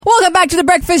back to the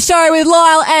Breakfast Show with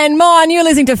Lyle and Mon. You're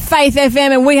listening to Faith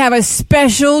FM, and we have a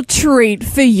special treat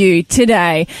for you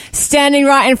today. Standing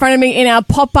right in front of me in our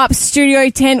pop-up studio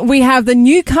tent, we have the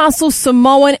Newcastle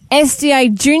Samoan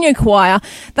SDA Junior Choir.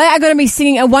 They are going to be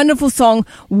singing a wonderful song,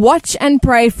 Watch and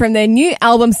Pray, from their new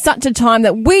album, Such a Time,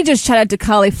 that we just chatted to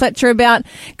Carly Fletcher about.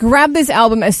 Grab this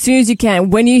album as soon as you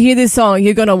can. When you hear this song,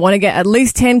 you're going to want to get at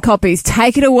least 10 copies.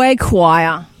 Take it away,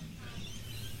 choir.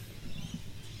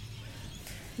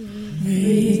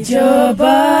 Read your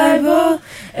Bible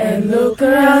and look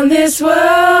around this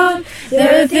world.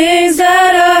 There are things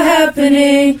that are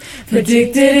happening,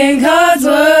 predicted in God's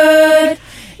word.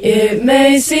 It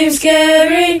may seem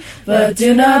scary, but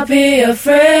do not be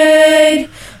afraid.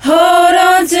 Hold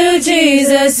on to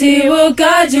Jesus, He will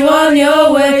guide you on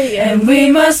your way. And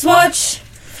we must watch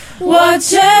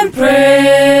and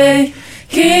pray.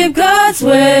 Keep God's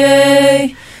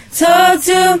way. Talk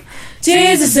to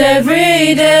Jesus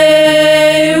every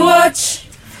day.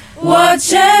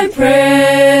 Watch and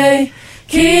pray.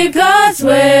 Keep God's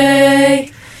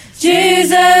way.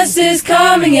 Jesus is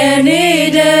coming any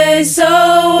day, so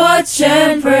watch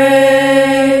and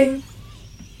pray.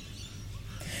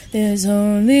 There's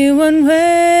only one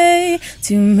way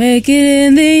to make it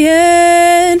in the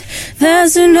end.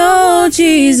 That's to know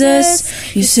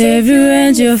Jesus, your Savior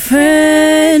and your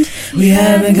friend. We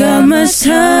haven't got much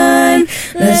time,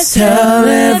 let's tell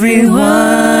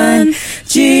everyone.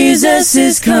 Jesus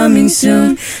is coming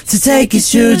soon to take His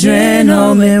children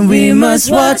home, and we must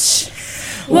watch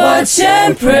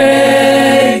and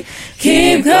pray.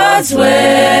 Keep God's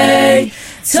way.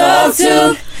 Talk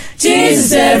to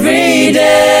Jesus every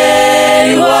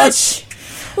day.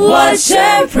 Watch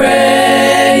and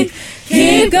pray.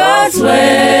 Keep God's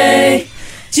way.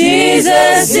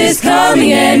 Jesus is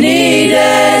coming any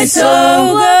day,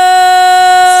 so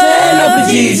stand up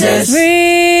for Jesus.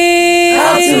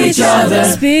 Out to each other.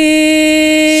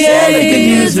 Share the good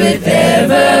news with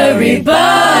everybody.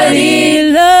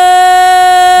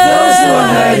 Love those who are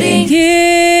hurting.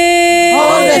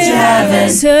 All that you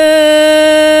haven't.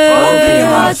 Open your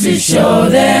heart to show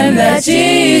them that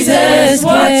Jesus.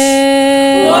 Watch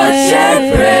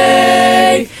and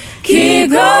pray.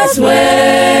 Keep God's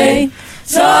way.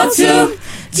 Talk to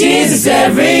Jesus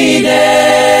every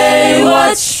day.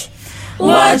 Watch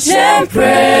and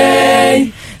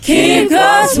pray. Keep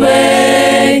God's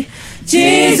way.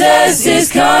 Jesus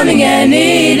is coming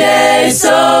any day, so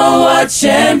watch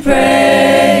and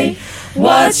pray.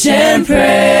 Watch and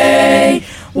pray.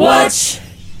 Watch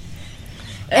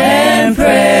and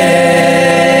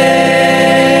pray.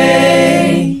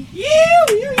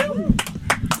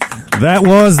 That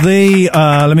was the,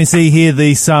 let me see here,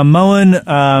 the Samoan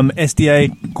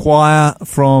SDA choir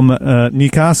from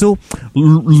Newcastle,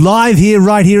 live here,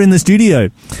 right here in the studio.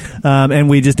 And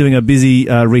we're just doing a busy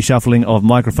reshuffling of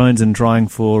microphones and trying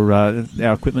for our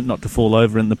equipment not to fall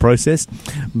over in the process.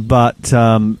 But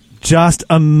just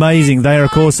amazing. They are, of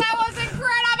course... That was incredible!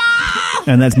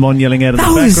 And that's Mon yelling out of the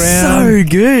background. That was so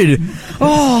good.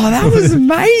 Oh, that was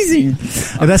amazing.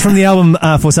 And that's from the album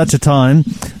For Such a Time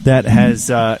that has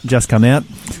just come out.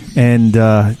 And,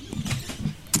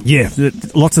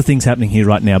 lots of things happening here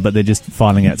right now, but they're just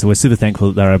filing out. So we're super thankful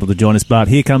that they're able to join us. But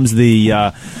here comes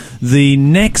the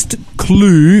next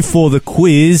clue for the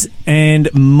quiz.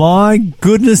 And my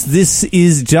goodness, this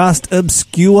is just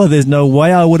obscure. There's no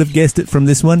way I would have guessed it from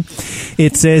this one.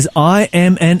 It says, I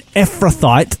am an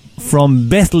Ephrathite from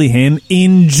Bethlehem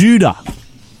in Judah.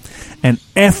 An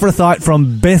Ephrathite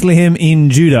from Bethlehem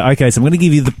in Judah. Okay, so I'm going to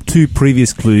give you the two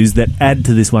previous clues that add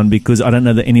to this one because I don't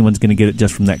know that anyone's going to get it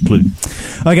just from that clue.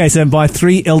 Okay, so my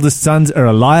three eldest sons are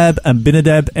Eliab,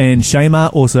 Abinadab, and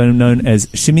Shamar, also known as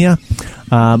Shimea.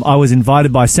 I was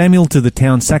invited by Samuel to the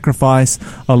town sacrifice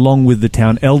along with the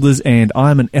town elders, and I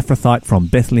am an Ephrathite from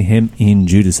Bethlehem in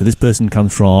Judah. So this person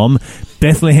comes from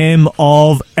Bethlehem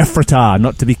of Ephrata,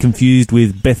 not to be confused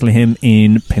with Bethlehem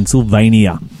in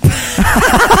Pennsylvania.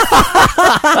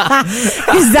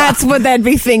 Because that's what they'd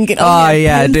be thinking. Oh,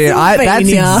 yeah, dude. That's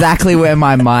exactly where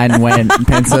my mind went,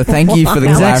 Pensa. Thank you for the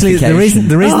Exactly. clarification.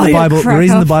 The reason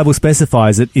the Bible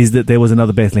specifies it is that there was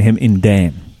another Bethlehem in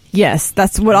Dan. Yes,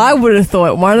 that's what I would have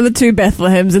thought. One of the two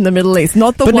Bethlehems in the Middle East,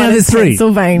 not the But one now in there's three.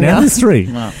 Pennsylvania. Now there's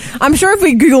three. Wow. I'm sure if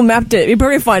we Google mapped it, we'd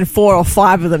probably find 4 or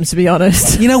 5 of them, to be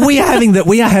honest. You know, we are having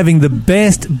the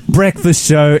best breakfast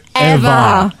show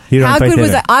ever. Here on How Faith good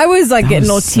was FM. that? I was like getting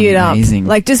all was teared amazing. up.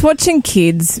 Like just watching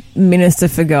kids minister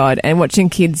for God and watching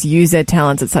kids use their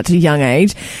talents at such a young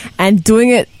age and doing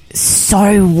it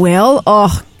so well.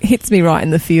 Oh, hits me right in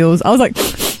the feels. I was like,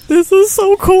 this is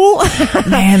so cool.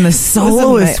 Man, the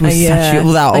soloist was Yeah, such a...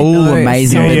 Well, they're I all know.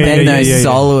 amazing, Yeah, but yeah, then yeah, those yeah, yeah.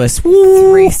 soloists...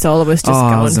 3 soloists just Oh,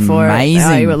 it going was for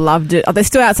amazing. it. Oh, you loved it. Oh, they're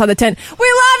still outside the tent. We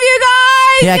love you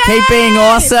guys! Yeah, keep Yay! being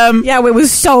awesome. Yeah, it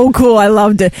was so cool. I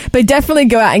loved it. But definitely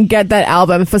go out and get that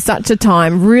album for such a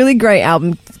time. Really great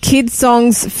album. Kids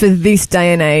songs for this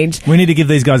day and age. We need to give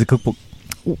these guys a cookbook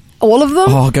All of them?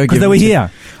 Oh, go because give they them were to-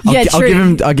 here. I'll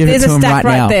give it There's to a him stack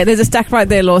right now. there. There's a stack right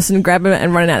there, Lawson. Grab it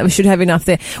and run it out. We should have enough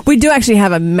there. We do actually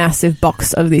have a massive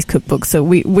box of these cookbooks, so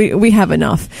we have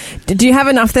enough. Do you have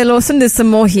enough there, Lawson? There's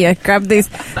some more here. Grab these.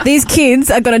 These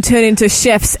kids are going to turn into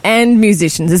chefs and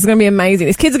musicians. This is going to be amazing.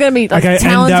 These kids are going to be like, Okay,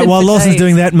 talented. and while for Lawson's days.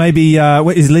 doing that, maybe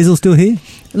is Liesl still here?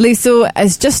 Liesl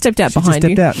has just stepped out She just behind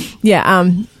stepped you. out. Yeah.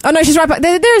 Oh no, she's right back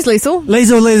there. There's Liesl.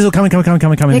 Liesl, come in.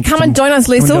 Yeah, come and join us,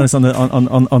 Come and Liesl. join us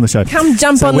on the show. Come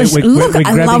jump So on the we're look. we're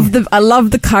grabbing- I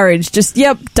love the courage. Just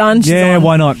done. She's Yeah, on.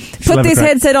 why not? She'll Put have a this crack.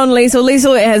 headset on, Liesl.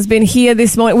 Liesl has been here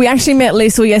this morning. We actually met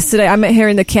Liesl yesterday. I met her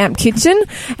in the camp kitchen,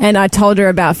 and I told her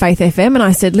about Faith FM, and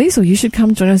I said, Liesl, you should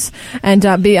come join us and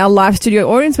be our live studio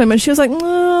audience member. And she was like,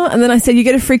 no. And then I said, you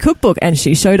get a free cookbook, and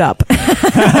she showed up.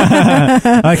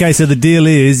 Okay, so the deal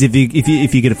is if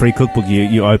you get a free cookbook,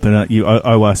 you open it. You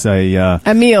owe us a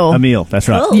meal. A meal. That's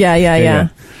right. Oh. Yeah.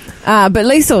 But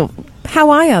Liesl, how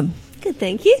are you? Good,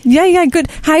 thank you. Yeah, good.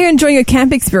 How are you enjoying your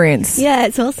camp experience? Yeah,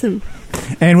 it's awesome.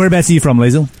 And whereabouts are you from,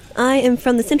 Liesl? I am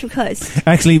from the Central Coast.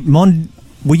 Actually,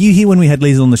 were you here when we had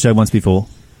Liesl on the show once before?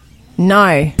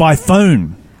 No. By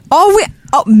phone. Oh,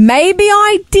 maybe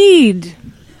I did.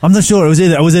 I'm not sure. It was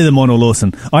either Mon or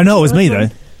Lawson. I know it was me though.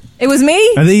 It was me.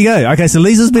 Oh, there you go. Okay, so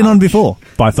Liesl's been on before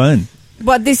by phone.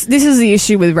 But this is the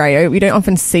issue with radio. We don't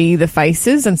often see the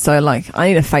faces, and so I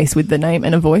need a face with the name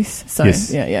and a voice. So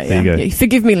Yes. yeah. There you go. Yeah,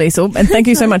 forgive me, Liesl, and thank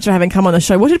you so much for having come on the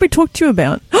show. What did we talk to you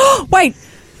about? Wait,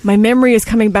 my memory is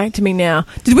coming back to me now.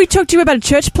 Did we talk to you about a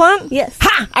church plant? Yes.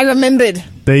 Ha! I remembered.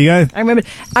 There you go. I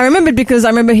remembered because I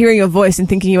remember hearing your voice and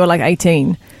thinking you were like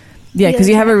 18. Yeah, because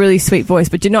you have a really sweet voice,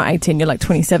 but you're not 18. You're like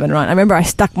 27, right? I remember I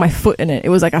stuck my foot in it. It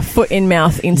was like a foot in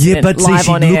mouth incident. Yeah, but see, live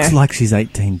she on looks air. like she's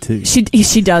 18 too. She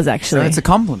does So actually. it's a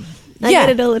compliment. I Yeah. get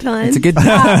it all the time. It's a good... Good.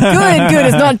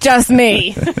 It's not just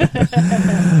me.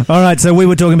 All right, so we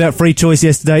were talking about free choice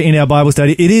yesterday in our Bible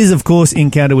study. It is, of course,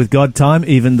 Encounter with God time,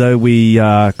 even though we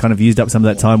kind of used up some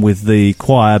of that time with the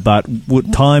choir, but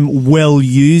time well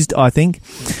used, I think.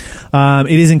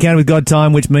 It is Encounter with God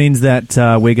time, which means that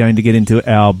we're going to get into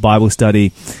our Bible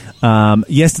study.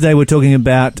 Yesterday we were talking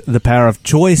about the power of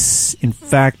choice. In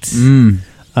fact,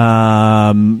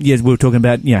 yes, we were talking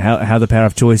about how the power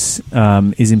of choice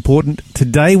is important.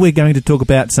 Today we're going to talk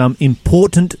about some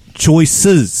important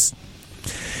choices.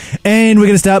 And we're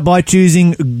going to start by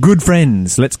choosing good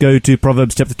friends. Let's go to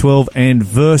Proverbs chapter 12 and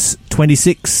verse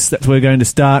 26. That's where we're going to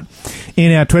start.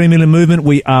 In our 20-minute movement,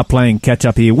 we are playing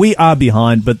catch-up here. We are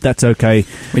behind, but that's okay.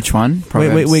 Which one?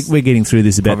 We're getting through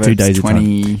this about 2 days at a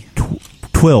time.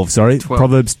 12, sorry. 12.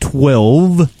 Proverbs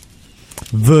 12,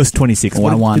 verse 26.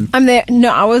 I won. I'm there.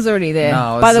 No, I was already there. No,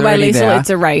 I was By the way, already Liesl, there. it's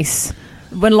a race.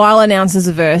 When Lyle announces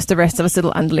a verse, the rest of us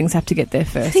little underlings have to get there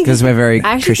first. Because we're very I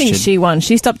actually Christian. think she won.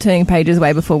 She stopped turning pages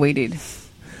way before we did.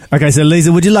 Okay, so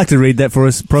Lisa, would you like to read that for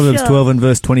us? Proverbs Sure. 12 and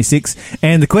verse 26.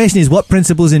 And the question is, what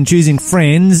principles in choosing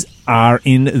friends are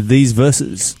in these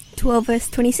verses? 12 verse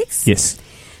 26. Yes.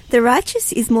 The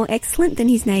righteous is more excellent than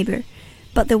his neighbour,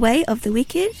 but the way of the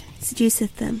wicked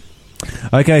seduceth them.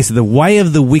 Okay, so the way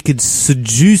of the wicked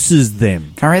seduces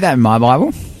them. Can I read that in my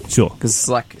Bible? Sure. Because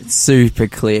it's super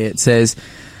clear. It says,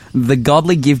 the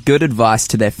godly give good advice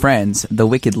to their friends, the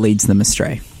wicked leads them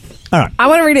astray. All right. I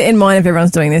want to read it in mine if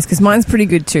everyone's doing this, because mine's pretty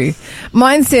good too.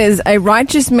 Mine says, a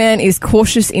righteous man is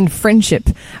cautious in friendship,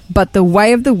 but the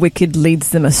way of the wicked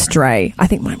leads them astray. I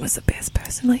think mine was the best,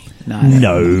 personally. No.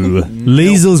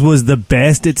 Liesl's was the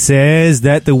best. It says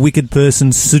that the wicked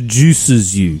person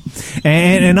seduces you.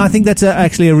 And I think that's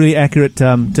actually a really accurate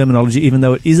terminology, even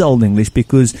though it is Old English,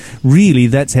 because really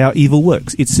that's how evil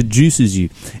works. It seduces you.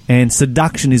 And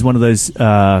seduction is one of those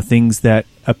things that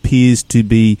appears to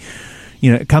be,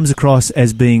 it comes across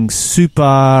as being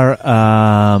super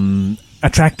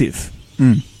attractive.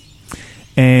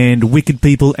 And wicked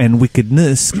people and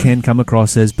wickedness can come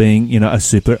across as being, a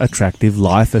super attractive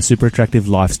life, a super attractive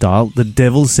lifestyle. The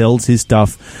devil sells his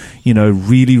stuff,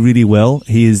 really, really well.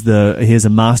 He is a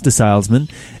master salesman,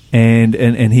 and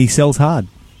he sells hard.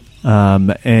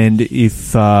 And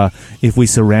if we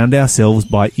surround ourselves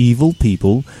by evil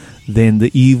people, then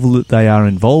the evil that they are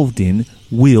involved in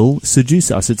will seduce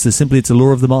us. It's a law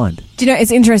of the mind. Do you know,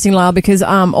 it's interesting, Lyle, because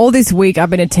all this week I've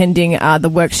been attending the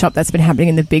workshop that's been happening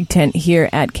in the Big Tent here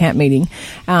at camp meeting,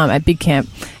 at Big Camp.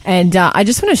 And I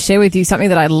just want to share with you something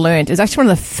that I learned. It was actually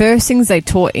one of the first things they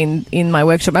taught in my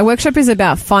workshop. My workshop is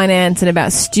about finance and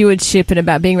about stewardship and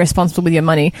about being responsible with your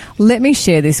money. Let me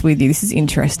share this with you. This is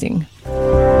interesting.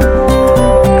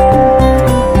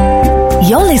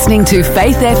 You're listening to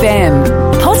Faith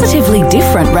FM, positively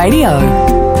different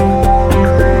radio.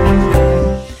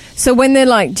 So when they're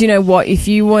like, do you know what, if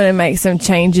you want to make some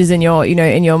changes in your,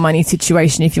 in your money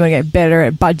situation, if you want to get better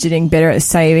at budgeting, better at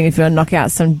saving, if you want to knock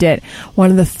out some debt, one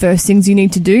of the first things you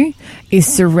need to do is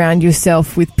surround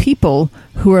yourself with people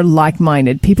who are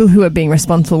like-minded, people who are being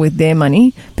responsible with their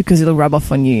money, because it'll rub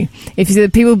off on you. If you see the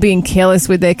people being careless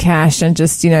with their cash and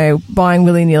just, buying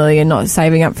willy-nilly and not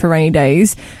saving up for rainy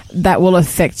days, that will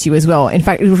affect you as well. In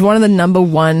fact, it was one of the number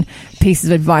one pieces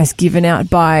of advice given out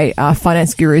by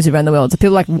finance gurus around the world. So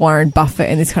people like Warren Buffett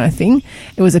and this kind of thing,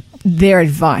 it was their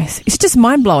advice. It's just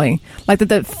mind-blowing. Like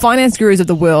the finance gurus of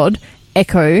the world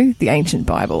echo the ancient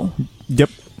Bible. Yep.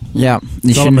 Yeah,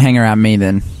 you shouldn't hang around me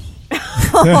then.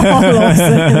 But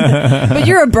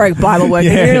you're a broke Bible worker.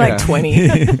 Yeah. You're like 20.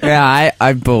 Yeah,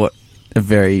 I bought a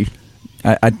very...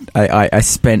 I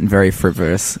spent very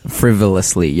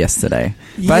frivolously yesterday.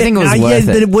 But I think it was worth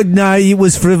it. It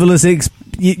was frivolous.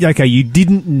 Okay, you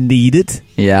didn't need it.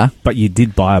 Yeah. But you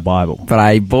did buy a Bible. But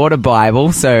I bought a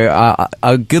Bible, so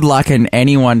good luck in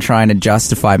anyone trying to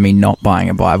justify me not buying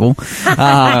a Bible.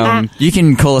 You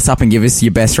can call us up and give us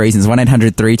your best reasons,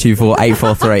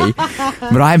 1-800-324-843.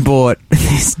 But I bought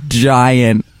this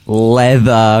giant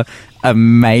leather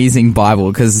amazing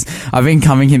Bible because I've been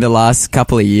coming here the last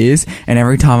couple of years, and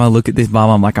every time I look at this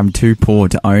Bible, I'm like, I'm too poor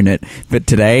to own it.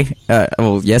 But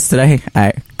yesterday,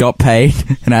 I got paid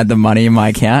and I had the money in my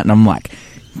account, and I'm like,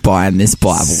 buying this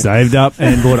Bible. Saved up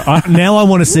and bought it. Now I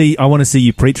want to see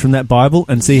you preach from that Bible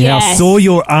and see how sore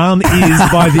your arm is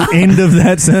by the end of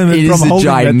that sermon. It is a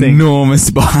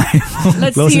ginormous Bible.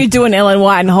 Let's see you do an Ellen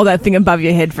White and hold that thing above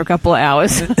your head for a couple of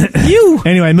hours.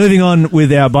 Anyway, moving on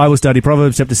with our Bible study,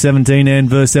 Proverbs chapter 17 and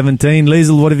verse 17.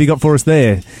 Liesl, what have you got for us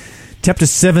there? Chapter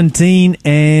 17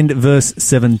 and verse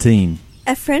 17.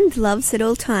 A friend loves at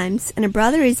all times, and a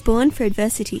brother is born for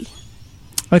adversity.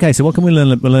 Okay, so what can we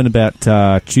learn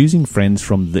about choosing friends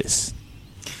from this?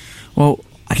 Well,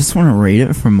 I just want to read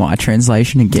it from my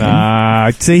translation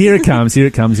again. See, here it comes.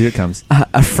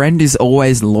 A friend is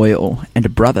always loyal, and a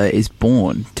brother is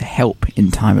born to help in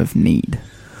time of need.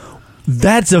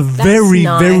 That's very,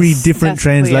 nice. very different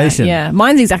translation. Clear. Yeah,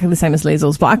 mine's exactly the same as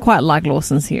Liesl's, but I quite like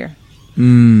Lawson's here.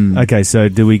 Okay, so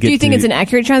do you think it's an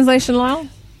accurate translation, Lyle?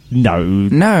 No.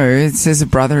 No, it says a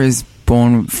brother is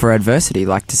born for adversity,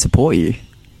 like to support you.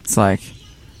 It's like,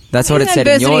 that's what it said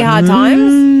in your... hard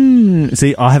times?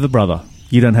 See, I have a brother.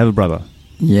 You don't have a brother.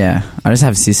 Yeah, I just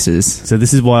have sisters. So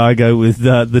this is why I go with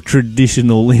the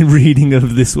traditional reading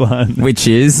of this one. Which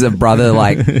is, a brother,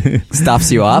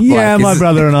 stuffs you up? Yeah, my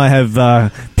brother and I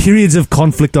have periods of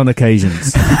conflict on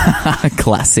occasions.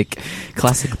 Classic.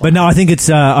 But no, I think it's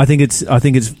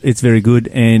very good.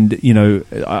 And,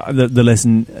 the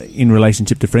lesson in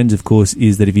relationship to friends, of course,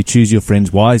 is that if you choose your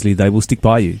friends wisely, they will stick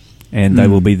by you. And they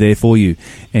will be there for you.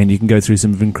 And you can go through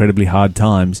some incredibly hard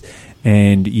times,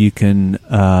 and you can,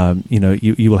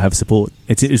 you will have support.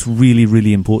 It's really,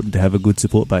 really important to have a good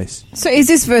support base. So is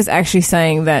this verse actually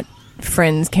saying that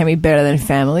friends can be better than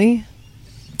family?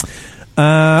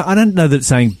 I don't know that it's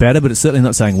saying better, but it's certainly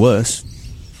not saying worse.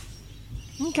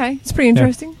 Okay, it's pretty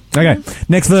interesting. Yeah. Okay,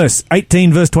 next verse,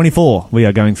 18 verse 24. We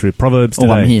are going through Proverbs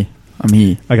today. I'm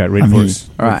here. Okay, read for us.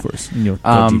 All right. In your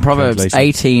Proverbs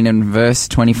 18 and verse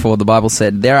 24, the Bible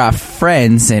said, there are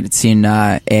friends, and it's in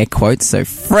air quotes, so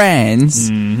friends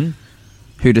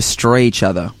who destroy each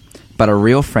other, but a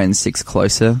real friend sticks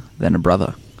closer than a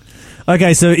brother.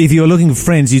 Okay, so if you're looking for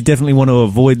friends, you definitely want to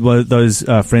avoid those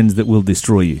friends that will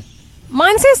destroy you.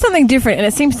 Mine says something different, and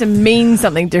it seems to mean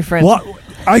something different. What?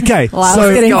 Okay, well,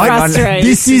 so getting frustrated.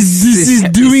 This is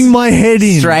doing my head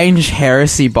in. Strange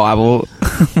heresy Bible.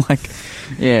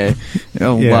 Yeah.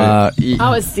 I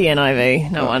was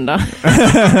CNIV, no wonder.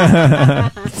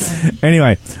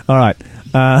 Anyway, all right.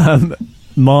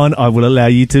 Mine, I will allow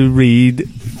you to read.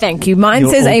 Thank you. Mine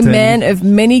says, a man of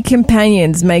many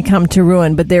companions may come to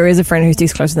ruin, but there is a friend who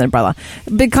sticks closer than a brother.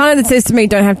 But kind of it says to me,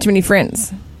 don't have too many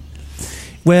friends.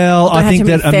 Well, I think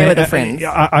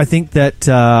that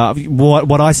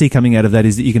what I see coming out of that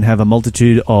is that you can have a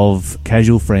multitude of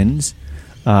casual friends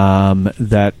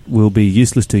that will be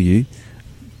useless to you.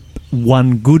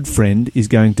 One good friend is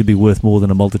going to be worth more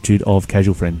than a multitude of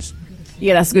casual friends.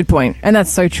 Yeah, that's a good point, and that's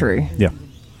so true. Yeah.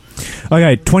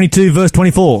 Okay, 22, verse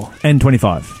 24 and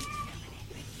 25.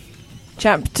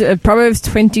 Chapter Proverbs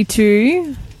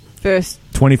 22, verse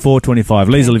 24, 25.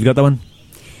 Liesl, have you got that one?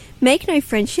 Make no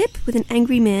friendship with an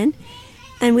angry man,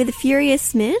 and with a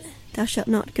furious man thou shalt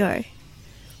not go,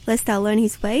 lest thou learn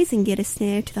his ways and get a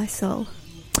snare to thy soul.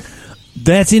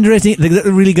 That's interesting. That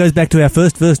really goes back to our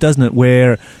first verse, doesn't it?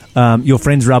 Where your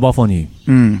friends rub off on you.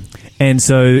 And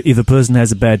so if a person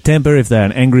has a bad temper, if they're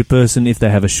an angry person, if they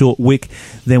have a short wick,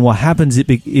 then what happens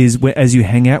is as you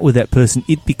hang out with that person,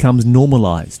 it becomes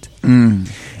normalized.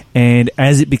 And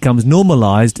as it becomes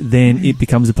normalized, then it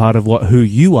becomes a part of who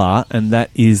you are, and that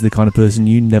is the kind of person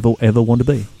you never, ever want to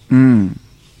be.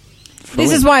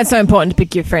 This is why it's so important to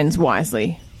pick your friends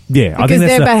wisely. Yeah, because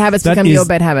their bad habits become your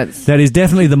bad habits. That is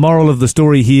definitely the moral of the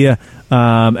story here,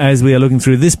 as we are looking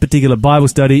through this particular Bible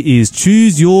study, is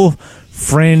choose your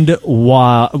friend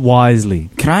wisely.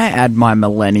 Can I add my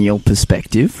millennial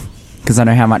perspective? Because I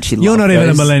know how much You're not even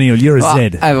a millennial, you're a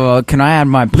Z. Well, can I add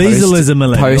my Liesl is a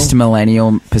millennial.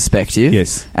 Post-millennial perspective?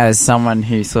 Yes. As someone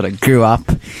who sort of grew up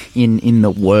in the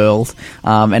world,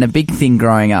 and a big thing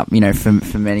growing up,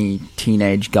 for many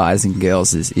teenage guys and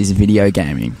girls is video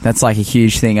gaming. That's like a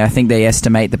huge thing. I think they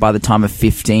estimate that by the time of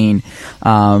 15,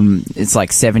 it's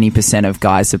like 70% of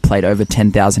guys have played over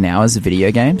 10,000 hours of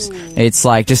video games. It's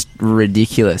like just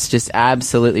ridiculous, just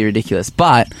absolutely ridiculous.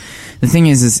 But the thing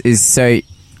is so...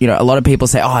 a lot of people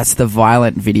say, it's the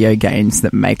violent video games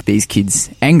that make these kids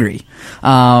angry,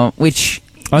 which...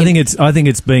 I think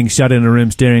it's being shut in a room,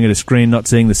 staring at a screen, not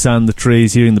seeing the sun, the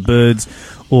trees, hearing the birds,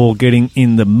 or getting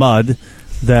in the mud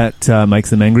that makes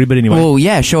them angry. But anyway. Well,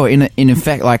 yeah, sure. In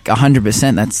effect, like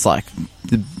 100%, that's like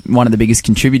one of the biggest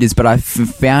contributors. But I've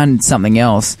found something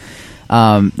else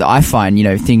that I find,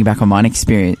 thinking back on my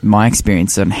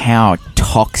experience on how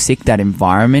toxic that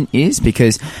environment is,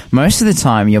 because most of the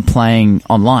time you're playing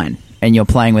online and you're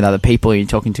playing with other people, you're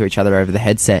talking to each other over the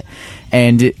headset.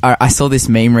 And I saw this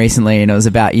meme recently, and it was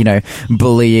about,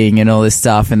 bullying and all this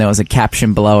stuff, and there was a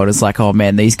caption below it. It was like, oh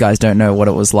man, these guys don't know what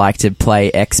it was like to play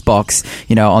Xbox,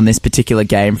 on this particular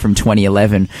game from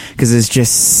 2011, because it's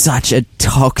just such a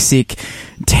toxic,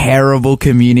 terrible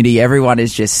community. Everyone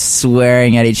is just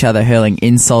swearing at each other, hurling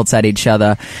insults at each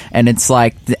other, and it's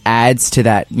like it adds to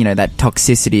that, that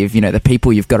toxicity of, the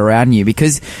people you've got around you,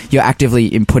 because you're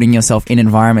actively putting yourself in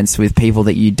environments with people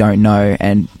that you don't know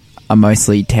and are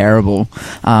mostly terrible.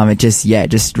 It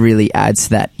just really adds to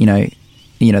that,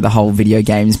 the whole video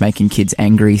games making kids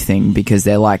angry thing, because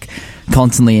they're like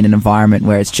constantly in an environment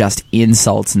where it's just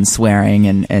insults and swearing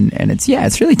and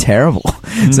it's really terrible.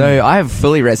 So I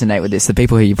fully resonate with this, the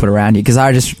people who you put around you, because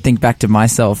I just think back to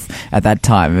myself at that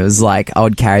time. It was like I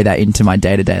would carry that into my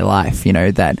day-to-day life,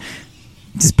 that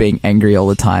just being angry all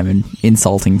the time and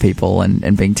insulting people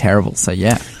and being terrible. So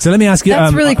yeah. So let me ask you,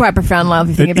 that's really quite profound, love,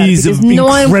 if you think about it. It is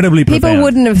Because incredibly people profound.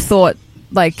 wouldn't have thought,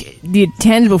 like, the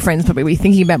tangible friends probably we're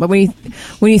thinking about, but when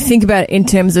you think about it in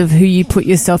terms of who you put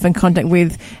yourself in contact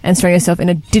with and surround yourself in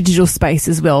a digital space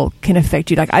as well can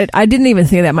affect you. Like, I didn't even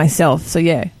think of that myself. So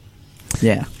yeah.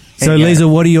 Yeah. So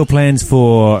Liesl, what are your plans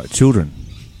for children?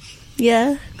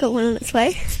 Yeah, got one on its way.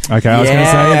 Okay, I was going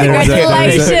to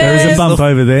say there is a bump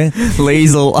over there.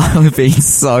 Liesl, I'm being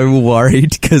so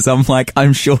worried because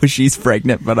I'm sure she's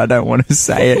pregnant, but I don't want to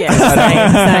say it. Yeah,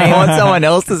 I want someone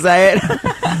else to say it.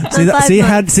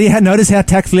 See how notice how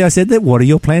tactfully I said that. What are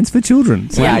your plans for children?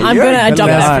 So Yeah, I'm going to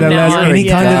adopt this from now allows on. any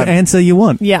Yeah. kind of answer you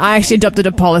want. Yeah, I actually adopted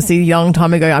a policy a long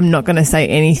time ago. I'm not going to say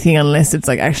anything unless it's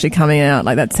like actually coming out.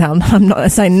 Like that's how I'm not going to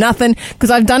say nothing, because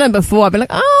I've done it before. I've been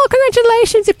like, oh,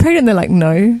 congratulations, you're pregnant. And they're like,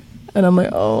 no. And I'm like,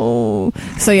 oh.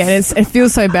 So yeah, it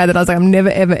feels so bad that I was like, I'm never,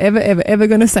 ever, ever, ever, ever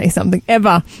going to say something,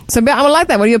 ever. So but I like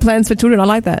that. What are your plans for children? I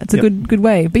like that. It's a good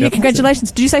way. But yeah,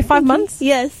 congratulations. Did you say 5 months?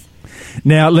 Yes.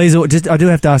 Now, Liesl, I do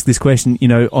have to ask this question,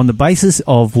 on the basis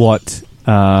of what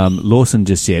Lawson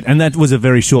just shared, and that was a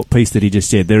very short piece that he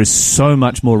just shared. There is so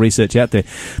much more research out there.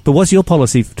 But what's your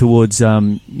policy towards,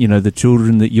 the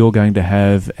children that you're going to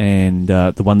have and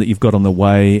the one that you've got on the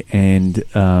way and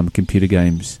computer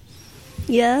games?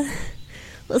 Yeah.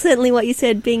 Well, certainly what you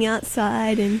said, being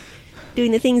outside and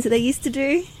doing the things that they used to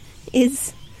do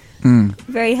is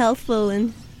very helpful,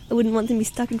 and I wouldn't want them to be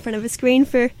stuck in front of a screen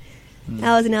for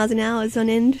hours and hours and hours on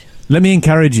end. Let me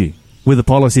encourage you with a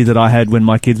policy that I had when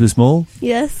my kids were small.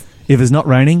 Yes. If it's not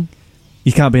raining,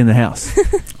 you can't be in the house.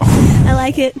 I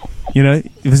like it. If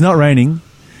it's not raining,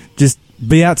 just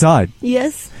be outside.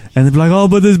 Yes. And they'll be like, oh,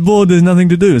 but there's bored, there's nothing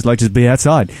to do. It's like, just be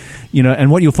outside.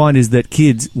 And what you'll find is that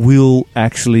kids will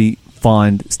actually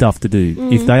find stuff to do.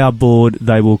 If they are bored,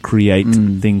 they will create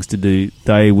things to do.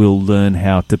 They will learn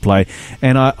how to play.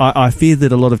 And I fear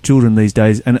that a lot of children these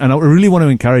days, and I really want to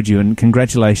encourage you, and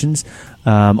congratulations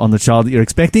on the child that you're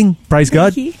expecting. Praise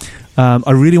God. you.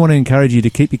 I really want to encourage you to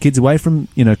keep your kids away from,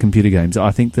 computer games. I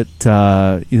think that,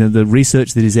 the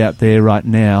research that is out there right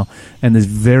now, and there's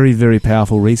very, very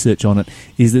powerful research on it,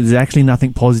 is that there's actually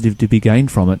nothing positive to be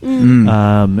gained from it.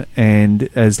 And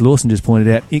as Lawson just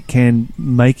pointed out, it can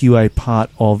make you a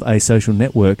part of a social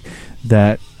network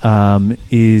that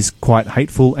is quite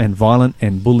hateful and violent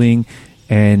and bullying,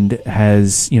 and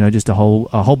has, just a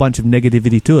whole bunch of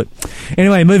negativity to it.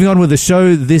 Anyway, moving on with the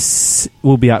show. This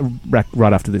will be out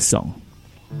right after this song.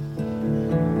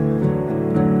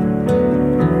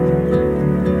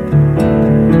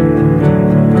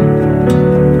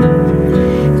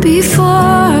 Before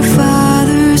our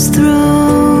Father's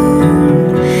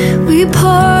throne, we pour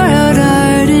out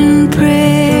ardent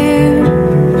prayer.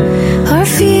 Our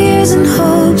fears and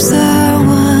hopes are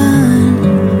one,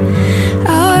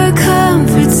 our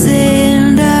comforts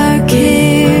and our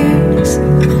cares.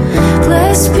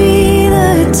 Blessed be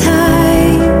the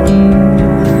tie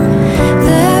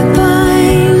that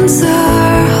binds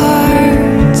our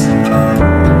hearts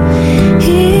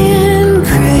in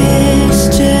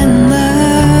Christian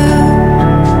love.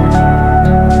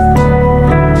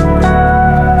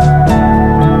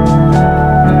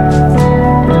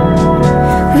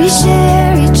 We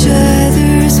share each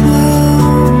other's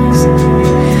woes,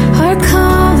 our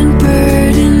common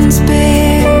burdens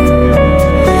bear,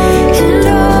 and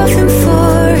often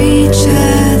for each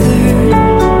other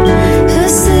a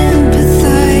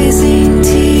sympathizing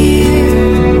tear.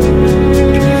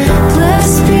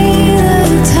 Blessed be the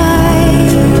tie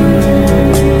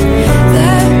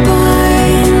that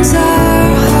binds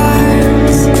our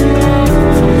hearts in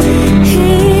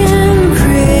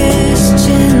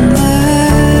Christian love.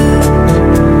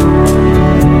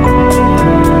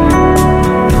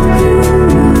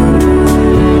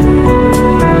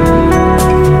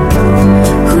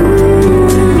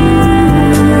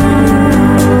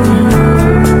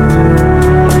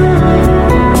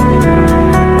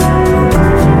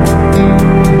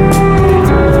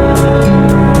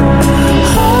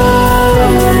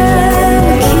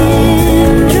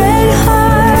 Kindred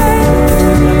heart,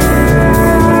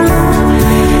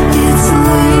 it's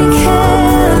like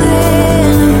heaven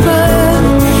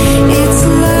above, it's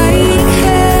like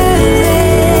heaven.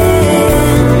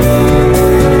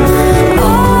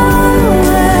 Oh,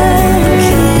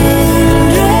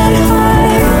 kindred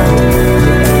heart,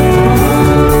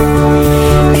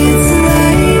 it's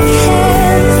like heaven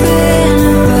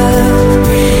above,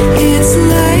 it's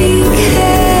like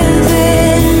heaven.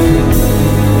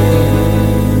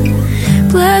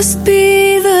 Blessed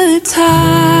be the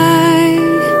tie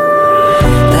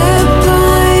that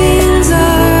binds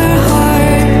our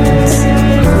hearts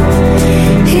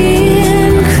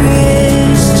in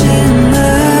Christian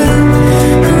love.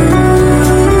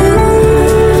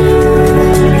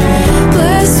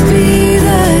 Blessed be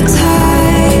the tie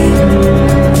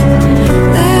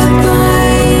that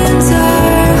binds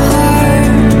our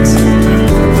hearts in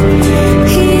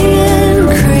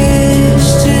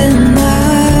Christian love.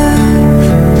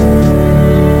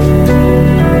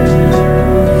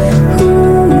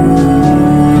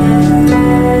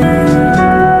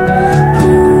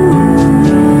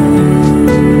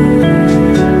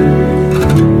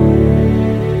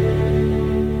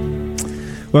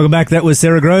 Welcome back. That was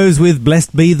Sarah Groves with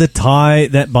Blessed Be the Tie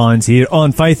That Binds here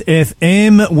on Faith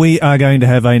FM. We are going to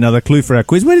have another clue for our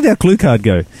quiz. Where did our clue card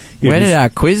go? Where did our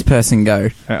quiz person go?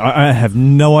 I have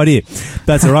no idea.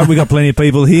 That's all right. We've got plenty of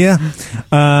people here.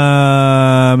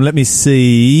 Let me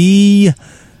see.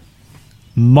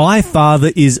 My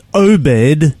father is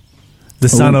Obed, the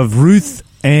son of Ruth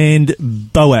and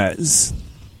Boaz.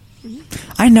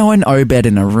 I know an Obed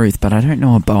and a Ruth, but I don't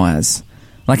know a Boaz.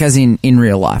 Like, as in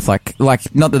real life. Like,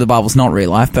 not that the Bible's not real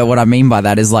life, but what I mean by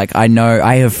that is, like, I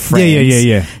have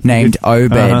friends named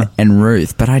Obed and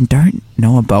Ruth, but I don't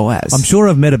know a Boaz. I'm sure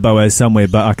I've met a Boaz somewhere,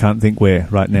 but I can't think where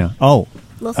right now. Oh,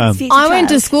 I went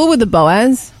to school with the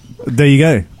Boaz. there you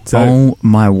go. So, oh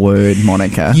my word,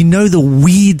 Monica. you know, the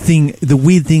weird thing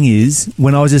is,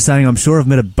 when I was just saying I'm sure I've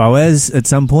met a Boaz at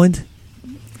some point,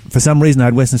 for some reason I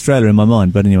had Western Australia in my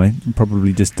mind, but anyway,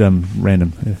 probably just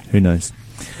random. Who knows?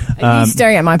 Are you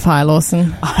staring at my pie,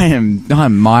 Lawson? I'm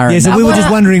admiring. Yeah, so that. we were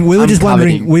just wondering. We were just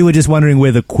coveting. wondering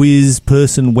where the quiz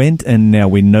person went, and now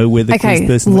we know where the quiz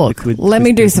person went. Okay, look, let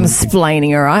me do some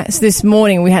splaining, all right? So this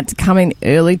morning we had to come in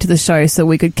early to the show so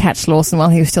we could catch Lawson while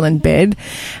he was still in bed,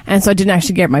 and so I didn't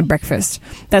actually get my breakfast.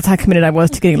 That's how committed I was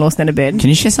to getting Lawson out of bed. Can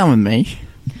you share some with me?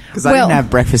 Because I didn't have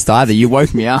breakfast either. You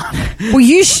woke me up. Well,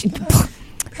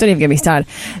 don't even get me started.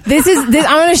 I'm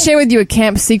going to share with you a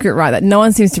camp secret, right, that no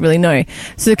one seems to really know.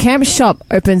 So the camp shop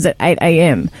opens at 8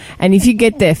 a.m. and if you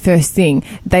get there first thing,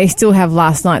 they still have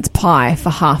last night's pie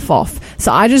for half off.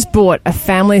 So I just bought a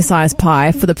family-sized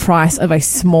pie for the price of a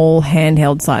small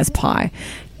handheld-sized pie.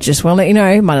 Just want to let you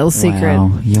know, my little secret.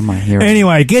 Wow, you're my hero.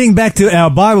 Anyway, getting back to our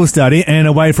Bible study and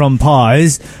away from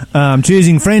pies,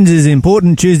 choosing friends is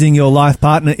important. Choosing your life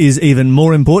partner is even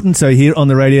more important. So here on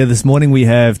the radio this morning, we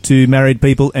have 2 married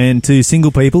people and 2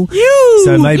 single people.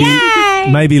 So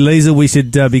maybe Lisa, we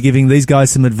should be giving these guys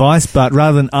some advice. But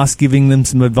rather than us giving them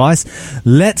some advice,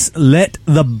 let's let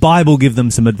the Bible give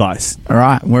them some advice. All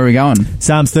right, where are we going?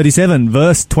 Psalms 37,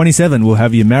 verse 27 will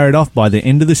have you married off by the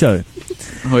end of the show.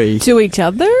 To each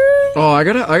other? Oh, I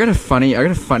got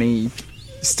a funny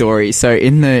story. So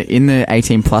in the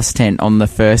 18 plus tent on the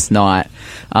first night,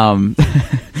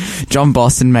 John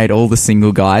Boston made all the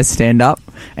single guys stand up,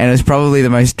 and it was probably the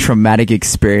most traumatic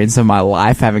experience of my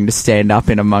life, having to stand up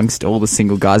in amongst all the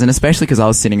single guys, and especially because I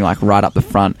was sitting like right up the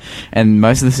front, and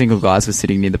most of the single guys were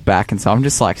sitting near the back, and so I'm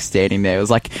just like standing there. It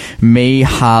was like me,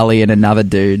 Harley, and another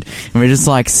dude, and we're just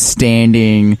like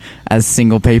standing as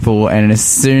single people, and as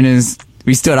soon as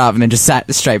we stood up and then just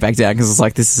sat straight back down because it was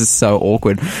like, this is so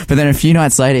awkward. But then a few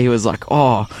nights later, he was like,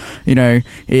 a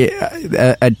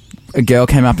girl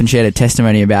came up and shared a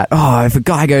testimony about, if a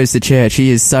guy goes to church,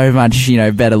 he is so much,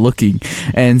 better looking.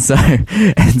 And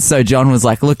so John was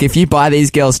like, look, if you buy these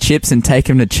girls chips and take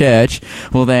them to church,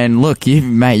 well then, look,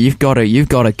 you've got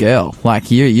a girl.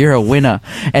 Like, you're a winner.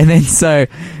 And then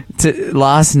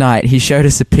last night, he showed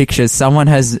us a picture. Someone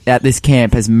at this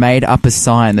camp has made up a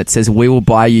sign that says, "We will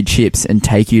buy you chips and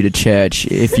take you to church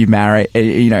if you marry."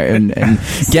 And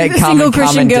get single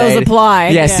Christian girls apply.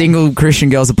 Yeah, single Christian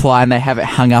girls apply, and they have it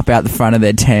hung up out the front of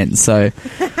their tent. So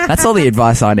that's all the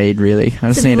advice I need, really. I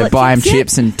just need to buy them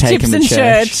chips and take them to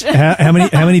church. How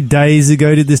many days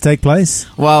ago did this take place?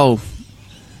 Well,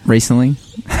 recently.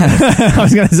 I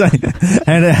was going to say,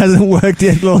 and it hasn't worked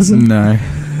yet, Lawson. No.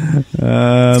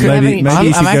 Maybe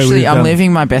I'm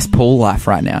living my best Paul life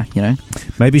right now,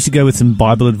 Maybe you should go with some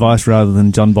Bible advice rather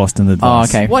than John Boston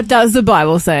advice. Oh, okay. What does the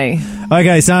Bible say?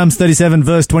 Okay, Psalms 37,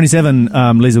 verse 27.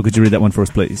 Liesl, could you read that one for us,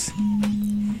 please?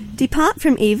 Depart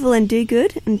from evil and do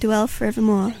good and dwell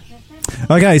forevermore.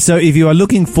 Okay, so if you are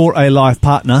looking for a life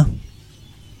partner,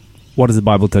 what does the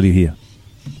Bible tell you here?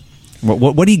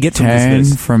 What do you get from this verse?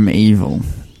 Turn from evil.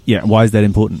 Yeah, why is that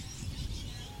important?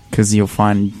 Because you'll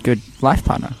find good life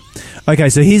partner. Okay,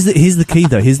 so here's the key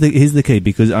though. Here's the key,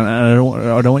 because I don't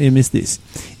want you to miss this.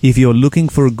 If you're looking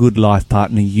for a good life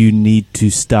partner, you need to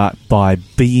start by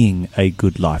being a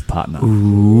good life partner.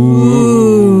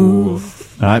 Ooh.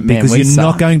 Because you're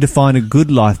not going to find a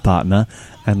good life partner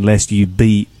unless you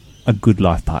be a good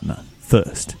life partner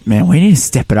first. Man, we need to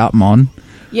step it up, Mon.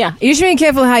 Yeah, you should be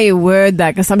careful how you word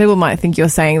that, because some people might think you're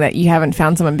saying that you haven't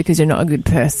found someone because you're not a good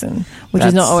person, which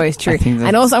is not always true.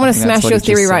 And also, I'm going to smash your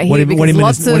theory right here. What do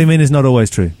you mean it's not always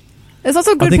true? There's lots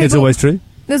of good I think people, it's always true.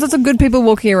 There's lots of good people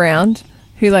walking around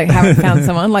who haven't found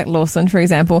someone, like Lawson, for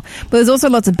example. But there's also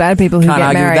lots of bad people who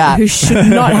get married who should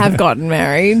not have gotten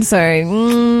married. So,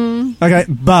 Okay,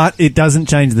 but it doesn't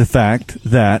change the fact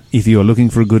that if you are looking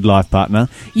for a good life partner,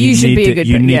 you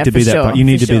need to be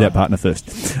that partner first.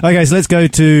 Okay, so let's go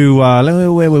to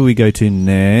where will we go to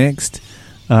next?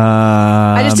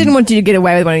 I just didn't want you to get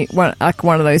away with one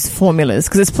of those formulas,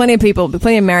 because there's plenty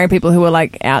of married people who are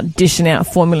out dishing out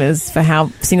formulas for how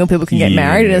single people can get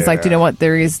married, and it's like, do you know what?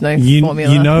 There is no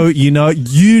formula.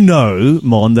 You know,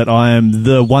 Mon, that I am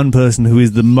the one person who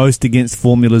is the most against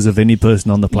formulas of any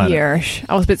person on the planet. Yeah,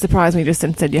 I was a bit surprised when you just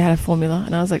said you had a formula,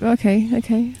 and I was like, okay, I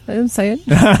didn't say it.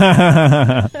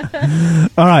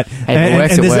 All right, hey,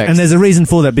 and there's a reason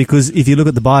for that, because if you look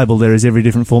at the Bible, there is every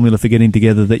different formula for getting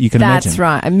together that you can imagine. That's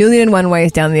right. 1,001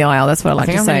 ways down the aisle. That's what I like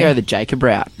to say. I'm going to go the Jacob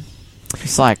route.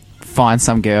 It's like find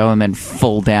some girl and then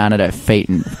fall down at her feet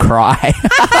and cry.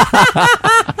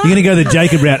 You're going to go the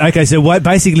Jacob route. Okay, so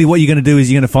basically what you're going to do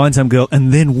is you're going to find some girl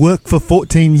and then work for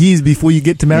 14 years before you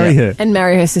get to marry her. And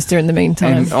marry her sister in the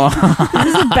meantime. This is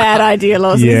a bad idea,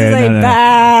 Lawson. Yeah, this is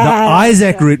bad. The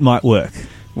Isaac route might work.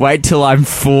 Wait till I'm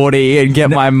 40 and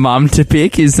get my mum to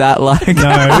pick? Is that like...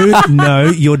 No,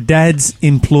 your dad's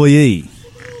employee.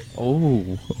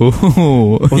 Oh.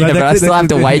 But I still have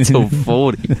to wait till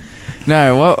 40.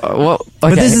 No, what? Okay.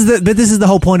 But this is the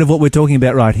whole point of what we're talking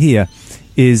about right here,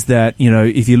 is that,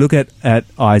 if you look at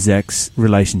Isaac's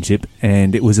relationship,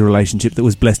 and it was a relationship that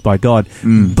was blessed by God,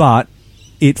 but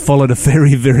it followed a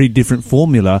very, very different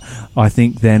formula, I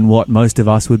think, than what most of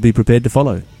us would be prepared to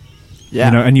follow. Yeah.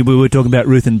 You know, and we were talking about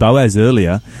Ruth and Boaz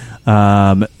earlier.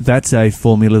 That's a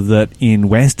formula that in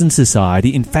Western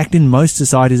society, in fact, in most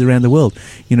societies around the world,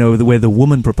 you know, where the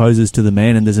woman proposes to the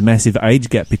man and there's a massive age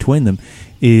gap between them,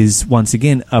 is once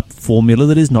again a formula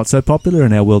that is not so popular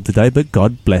in our world today, but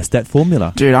God bless that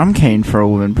formula. Dude, I'm keen for a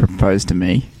woman to propose to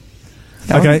me.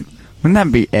 Okay. Wouldn't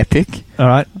that be epic? All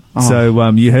right. Oh. So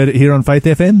you heard it here on Faith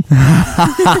FM.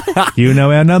 You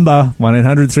know our number,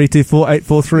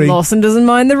 1-800-324-843. Lawson doesn't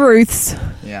mind the Ruths.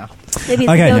 Yeah. Maybe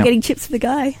it's Okay, the girl now- getting chips for the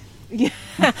guy.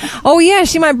 Oh, yeah,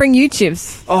 she might bring you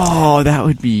chips. Oh, that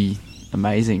would be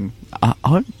amazing.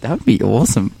 That would be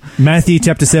awesome. Matthew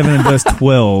chapter 7 and verse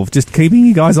 12. Just keeping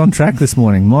you guys on track this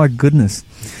morning. My goodness.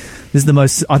 This is the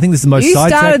most, I think this is the most You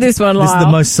sidetracked. started this one, This is the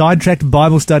Lyle. most sidetracked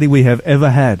Bible study we have ever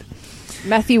had.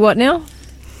 Matthew, what now?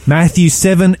 Matthew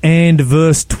 7 and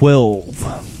verse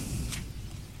 12.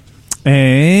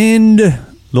 And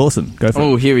Lawson, go for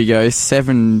Oh, it. here we go.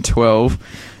 7:12.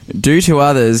 Do to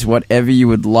others whatever you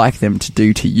would like them to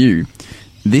do to you.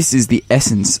 This is the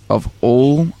essence of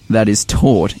all that is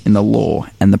taught in the law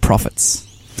and the prophets.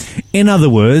 In other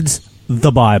words,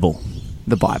 the Bible.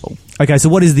 The Bible. Okay, so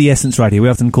what is the essence right here? We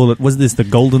often call it, was this the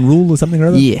golden rule or something or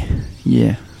other?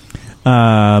 Yeah.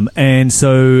 And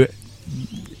so,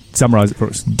 summarize it for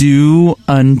us. Do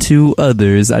unto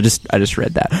others. I just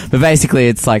read that, but basically,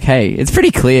 it's like, hey, it's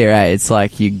pretty clear. Eh? It's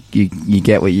like you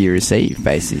get what you receive,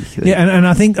 basically. Yeah, and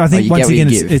I think you once get what again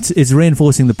you give. it's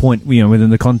reinforcing the point, you know,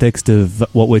 within the context of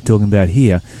what we're talking about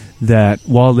here, that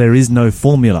while there is no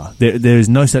formula, there is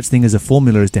no such thing as a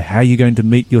formula as to how you're going to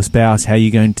meet your spouse, how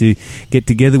you're going to get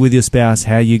together with your spouse,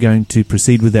 how you're going to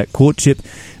proceed with that courtship,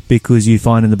 because you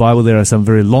find in the Bible there are some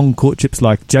very long courtships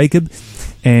like Jacob.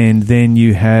 And then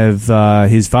you have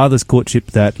his father's courtship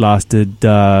that lasted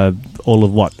all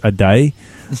of a day.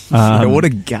 Yeah, what a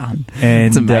gun! And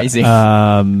It's amazing.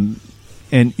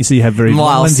 And so you have very long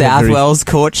Miles ones, you have very- Southwell's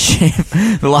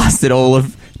courtship lasted all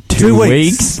of 2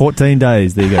 weeks. 14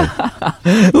 days. There you go.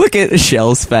 Look at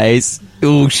Shell's face.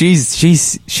 Oh, she's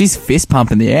fist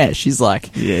pumping the air. She's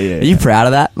like, Yeah. Are you proud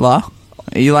of that, La?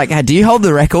 Are you like, do you hold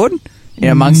the record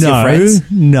amongst your friends?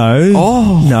 No.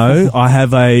 Oh. No. I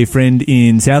have a friend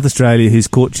in South Australia whose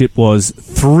courtship was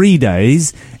 3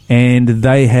 days, and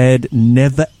they had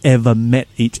never ever met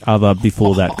each other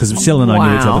before that, because Shell and I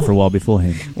knew each Wow. other for a while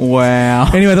beforehand. Wow.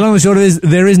 Anyway, the long and the short of it is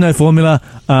there is no formula.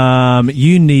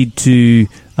 You need to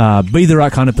be the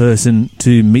right kind of person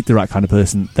to meet the right kind of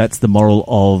person. That's the moral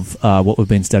of what we've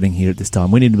been studying here at this time.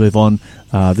 We need to move on.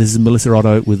 This is Melissa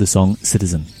Otto with the song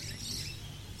Citizen.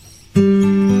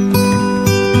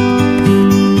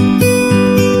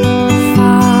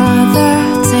 Father,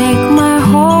 take my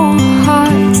whole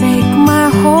heart, take my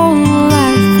whole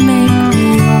life, make me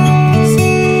yours.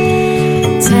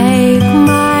 Take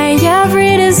my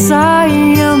every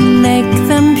desire, make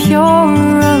them pure,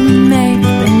 make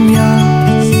them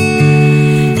yours.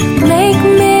 Make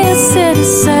me a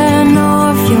citizen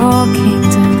of your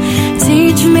kingdom,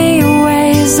 teach me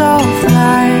ways of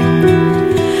life.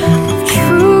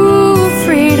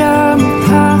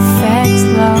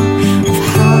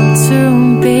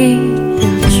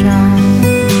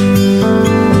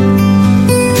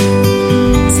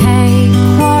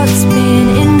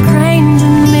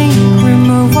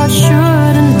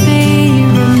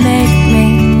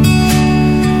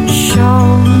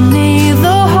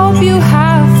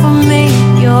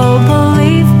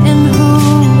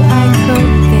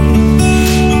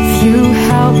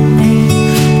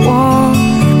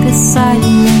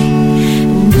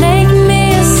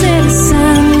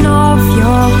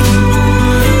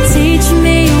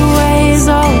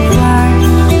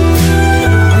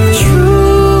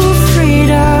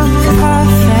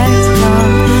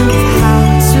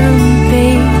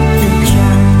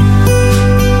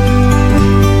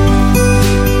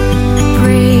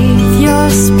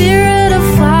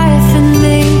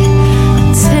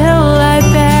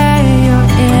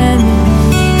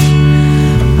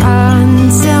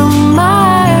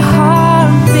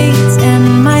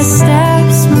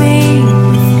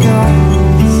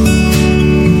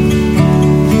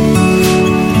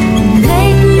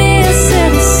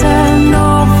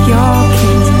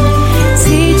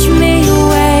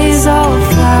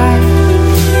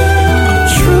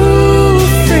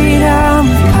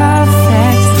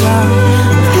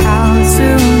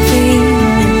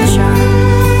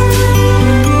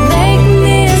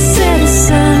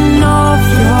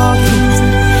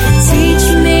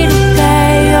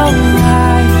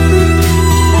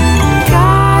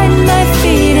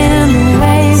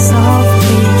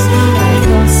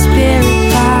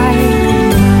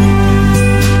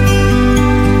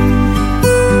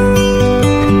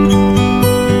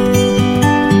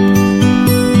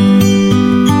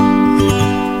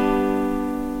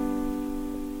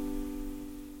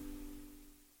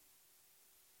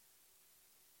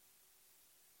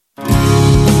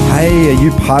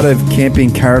 you part of camping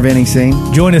caravanning scene?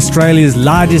 Join Australia's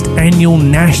largest annual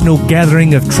national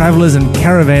gathering of travellers and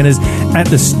caravanners at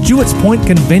the Stewart's Point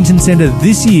Convention Centre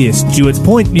this year, Stewart's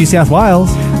Point, New South Wales.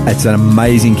 It's an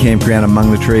amazing campground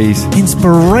among the trees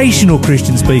Inspirational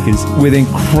Christian speakers with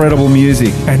incredible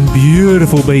music and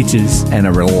beautiful beaches. and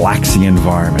a relaxing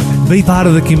environment. Be part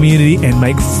of the community and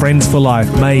make friends for life.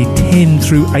 May 10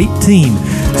 through 18.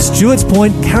 Stewart's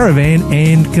Point Caravan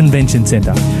and Convention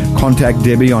Centre. Contact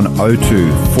Debbie on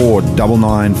 02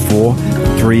 4994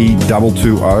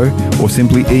 3220 or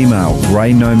simply email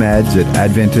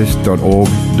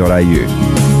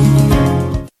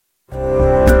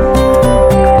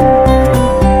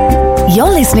greynomads@adventist.org.au. You're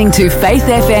listening to Faith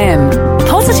FM,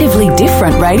 positively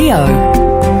different radio.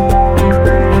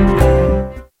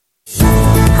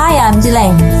 Hi, I'm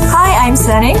Jelaine. Hi, I'm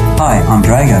Sunny. Hi, I'm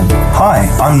Drago. Hi,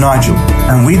 I'm Nigel,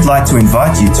 and we'd like to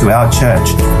invite you to our church,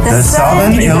 the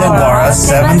Southern Illawarra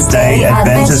Seventh-day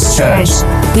Adventist Church.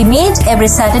 We meet every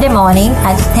Saturday morning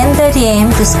at 10:30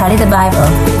 a.m. to study the Bible,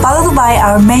 followed by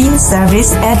our main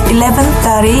service at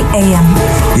 11:30 a.m.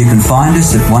 You can find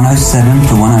us at 107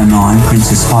 to 109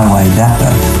 Princess Highway, Dapto.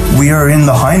 We are in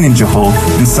the High Ninja Hall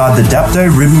inside the Dapto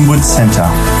Ribbonwood Centre.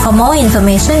 For more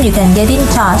information, you can get in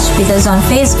touch with us on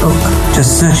Facebook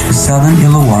Just search for Southern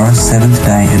Illawarra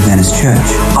Seventh-day Adventist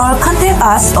Church. or contact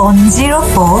us on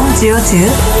 0402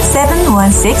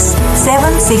 716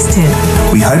 762.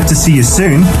 We hope to see you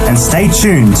soon, and stay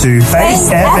tuned to Faith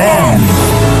FM.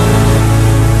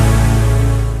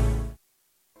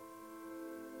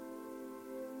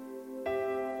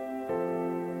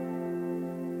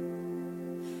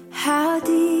 How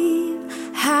deep,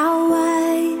 how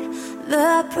wide,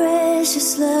 the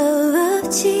precious love of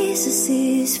Jesus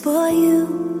is for you,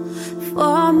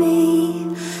 for me.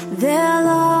 There'll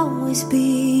always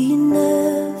be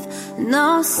enough.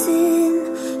 No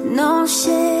sin, no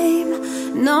shame,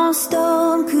 no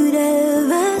storm could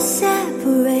ever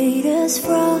separate us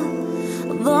from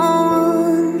the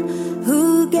one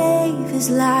who gave his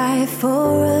life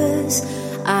for us.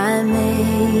 I may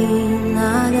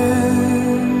not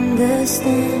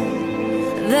understand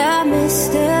the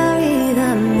mystery,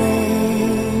 the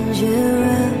measure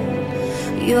of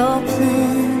your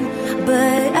plan,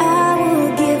 but I will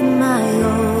give my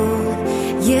all.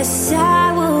 Yes, I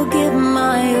will give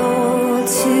my all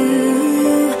to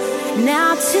you. Now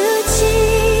to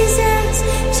Jesus,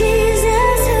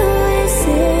 Jesus who is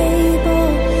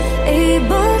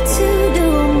able to do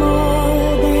more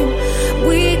than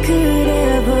we could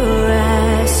ever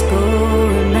ask or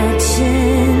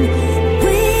imagine.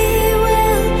 We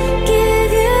will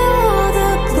give you all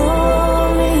the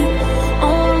glory.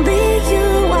 Only you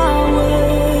are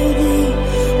worthy,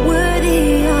 worthy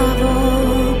of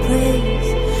all praise,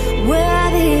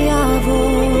 worthy of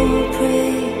all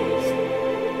praise.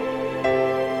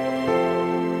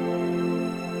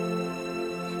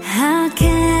 How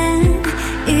can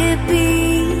it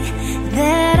be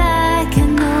that I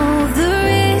can know the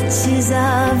riches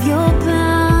of your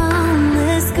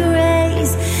boundless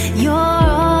grace, your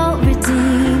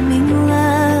all-redeeming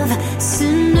love, to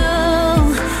know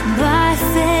by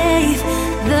faith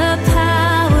the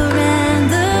power and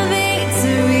the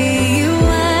victory you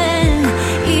won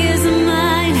is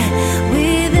mine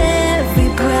with every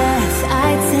breath I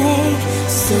take.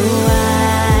 So I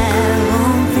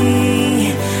won't be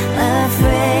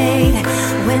afraid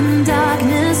when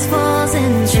darkness falls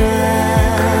and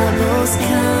troubles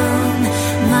come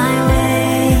my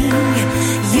way.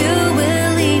 You will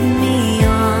lead me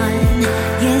on.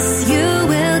 Yes, you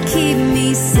will keep me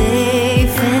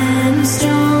safe and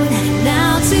strong.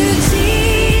 Now to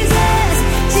Jesus,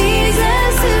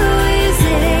 Jesus who is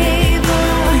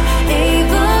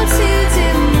able to do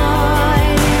more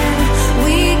than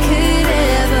we could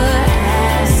ever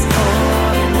ask or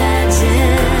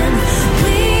imagine.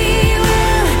 We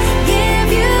will give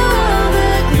you all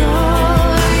the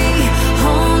glory.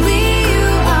 Only you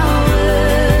are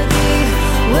worthy,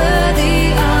 worthy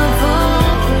of all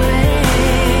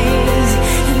praise.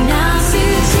 Now to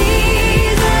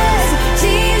Jesus,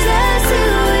 Jesus who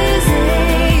is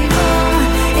able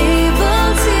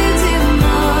to do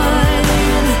more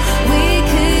than we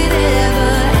could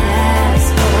ever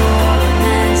ask or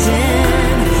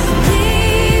imagine. We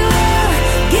will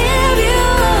give you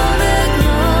all the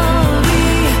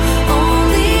glory.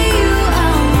 Only you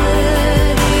are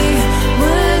worthy,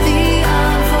 worthy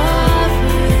of all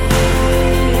praise.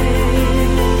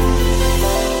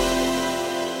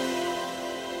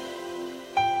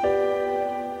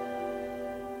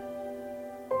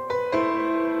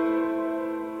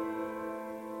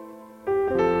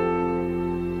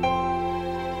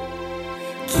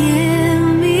 Give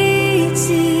me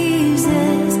Jesus.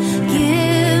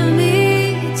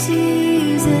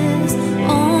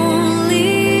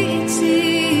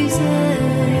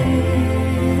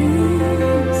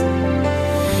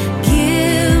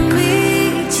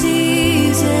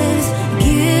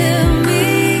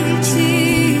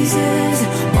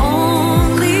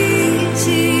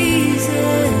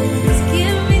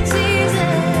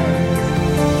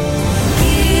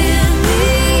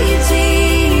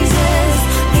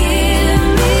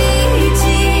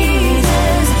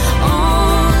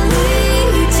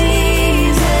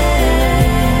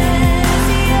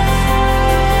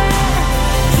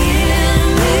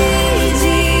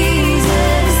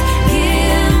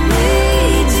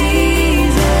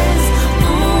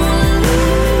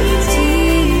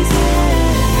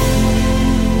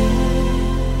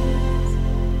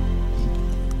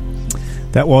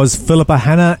 That was Philippa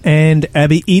Hanna and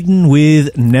Abby Eden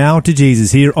with Now to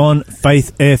Jesus here on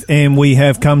Faith FM. We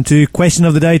have come to question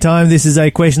of the day time. This is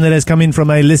a question that has come in from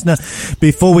a listener.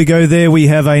 Before we go there, we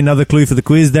have another clue for the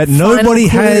quiz that nobody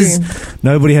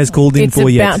has called in for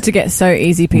yet. It's about to get so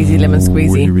easy peasy lemon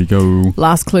squeezy. Here we go.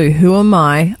 Last clue. Who am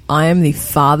I? I am the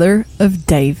father of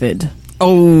David.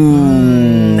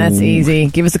 That's easy.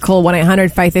 Give us a call,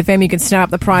 1-800-FAITH-FM. You can snap up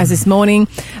the prize this morning.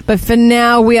 But for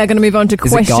now, we are going to move on to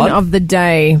question of the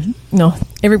day. No,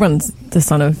 everyone's the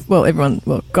son of... Well,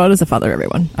 God is the father of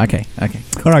everyone. Okay.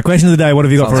 All right, question of the day. What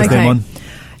have you got for us, Damon?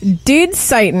 Did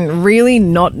Satan really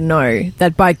not know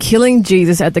that by killing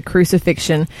Jesus at the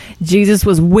crucifixion, Jesus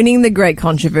was winning the great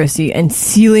controversy and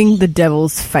sealing the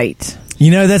devil's fate? You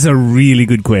know, that's a really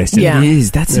good question. Yeah. It is.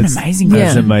 That's an amazing question.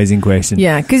 That's an amazing question.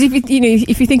 Yeah, because if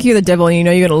you think you're the devil and you know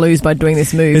you're going to lose by doing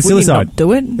this move, it's suicide. You not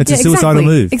do it? It's a suicidal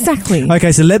move. Exactly.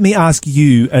 Okay, so let me ask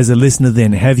you as a listener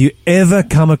then, have you ever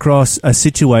come across a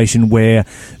situation where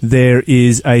there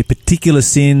is a particular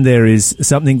sin, there is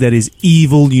something that is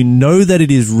evil, you know that it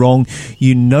is wrong,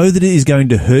 you know that it is going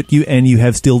to hurt you, and you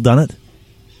have still done it?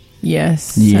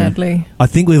 Yes, sadly. I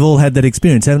think we've all had that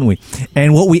experience, haven't we?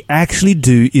 And what we actually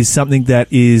do is something that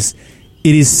is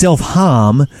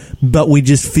self-harm, but we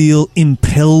just feel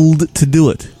impelled to do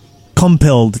it,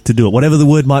 compelled to do it, whatever the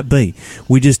word might be.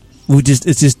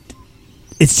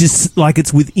 It's just like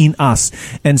it's within us.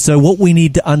 And so what we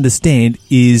need to understand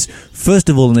is, first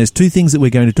of all, and there's two things that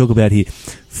we're going to talk about here.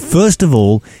 First of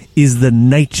all is the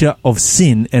nature of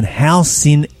sin and how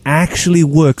sin actually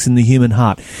works in the human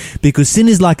heart. Because sin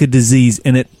is like a disease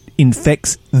and it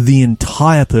infects the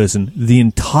entire person, the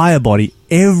entire body,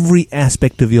 every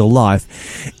aspect of your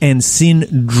life. And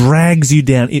sin drags you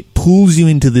down. It pulls you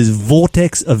into this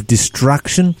vortex of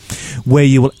destruction where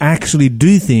you will actually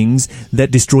do things that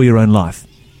destroy your own life.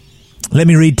 Let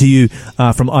me read to you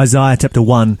from Isaiah chapter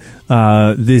 1,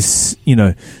 this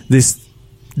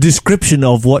description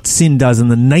of what sin does and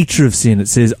the nature of sin. It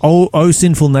says, O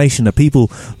sinful nation, a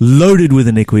people loaded with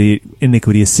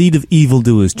iniquity, a seed of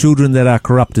evildoers, children that are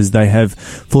corrupters. They have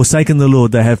forsaken the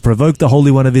Lord. They have provoked the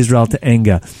Holy One of Israel to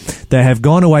anger. They have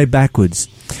gone away backwards.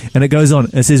 And it goes on.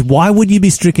 It says, why would you be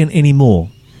stricken any more?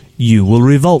 You will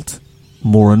revolt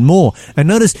more and more. And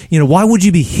notice, why would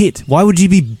you be hit? Why would you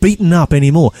be beaten up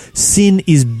anymore? Sin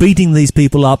is beating these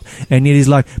people up, and yet he's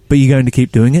like, but you're going to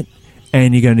keep doing it,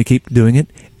 and you're going to keep doing it,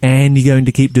 and you're going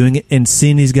to keep doing it, and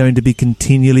sin is going to be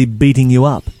continually beating you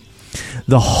up.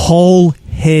 The whole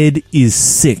head is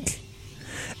sick,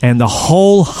 and the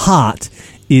whole heart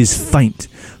is faint.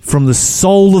 From the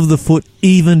sole of the foot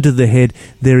even to the head,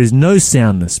 there is no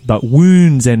soundness, but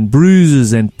wounds and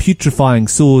bruises and putrefying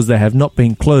sores that have not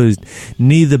been closed,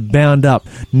 neither bound up,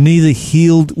 neither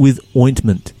healed with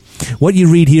ointment. What you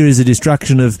read here is a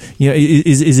description of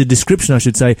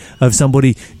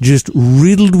somebody just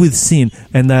riddled with sin,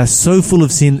 and they are so full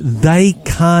of sin they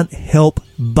can't help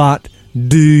but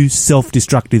do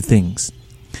self-destructive things.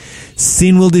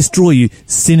 Sin will destroy you.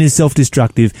 Sin is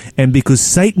self-destructive. And because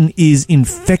Satan is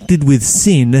infected with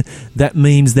sin, that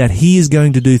means that he is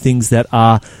going to do things that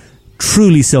are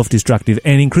truly self-destructive.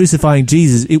 And in crucifying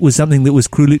Jesus, it was something that was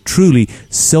truly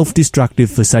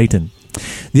self-destructive for Satan.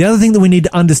 The other thing that we need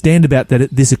to understand about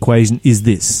this equation is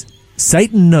this.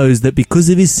 Satan knows that because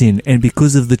of his sin and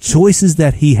because of the choices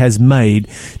that he has made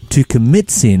to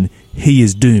commit sin, he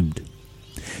is doomed.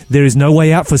 There is no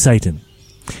way out for Satan.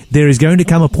 There is going to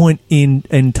come a point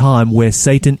in time where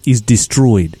Satan is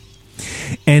destroyed.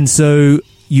 And so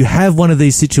you have one of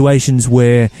these situations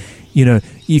where,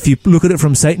 if you look at it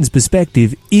from Satan's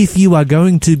perspective, if you are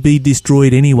going to be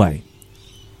destroyed anyway,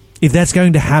 if that's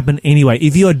going to happen anyway,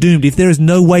 if you are doomed, if there is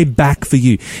no way back for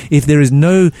you, if there is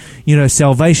no,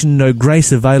 salvation, no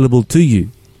grace available to you,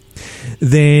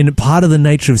 then part of the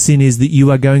nature of sin is that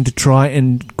you are going to try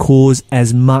and cause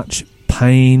as much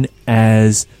pain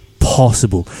as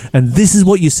possible. And this is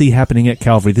what you see happening at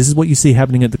Calvary. This is what you see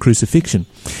happening at the crucifixion,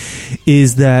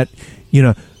 is that,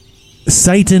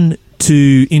 Satan,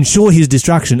 to ensure his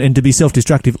destruction and to be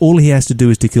self-destructive, all he has to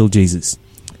do is to kill Jesus.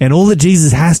 And all that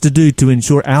Jesus has to do to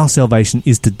ensure our salvation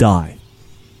is to die.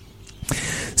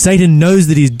 Satan knows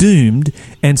that he's doomed,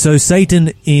 and so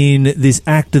Satan, in this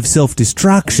act of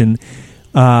self-destruction,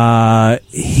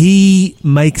 he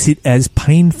makes it as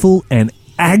painful and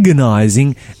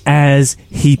agonizing as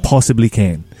he possibly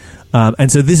can.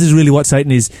 And so this is really what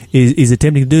Satan is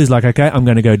attempting to do, is like, okay, I'm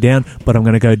going to go down, but I'm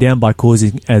going to go down by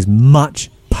causing as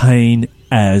much pain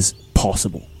as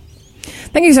possible.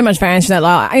 Thank you so much for answering that,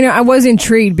 Lyle. I was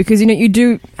intrigued because, you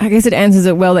do, I guess it answers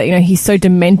it well that, he's so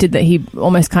demented that he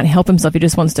almost can't help himself. He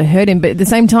just wants to hurt him. But at the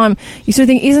same time, you sort of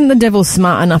think, isn't the devil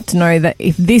smart enough to know that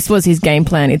if this was his game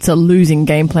plan, it's a losing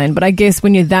game plan? But I guess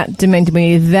when you're that demented, when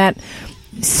you're that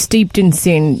steeped in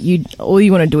sin, all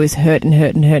you want to do is hurt and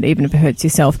hurt and hurt, even if it hurts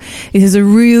yourself. This is a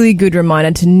really good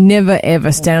reminder to never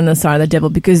ever stand on the side of the devil,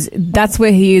 because that's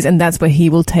where he is and that's where he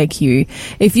will take you.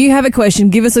 If you have a question,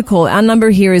 give us a call. Our number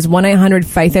here is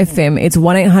 1-800-FAITH-FM. It's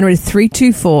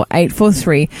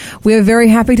 1-800-324-843. We are very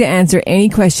happy to answer any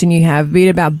question you have, be it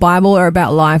about Bible or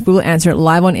about life. We will answer it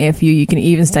live on air for you. You can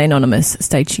even stay anonymous.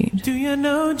 Stay tuned. Do you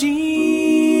know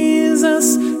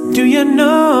Jesus? Do you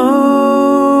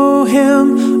know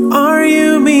him? Are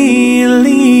you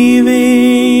believing?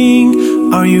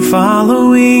 Are you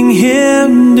following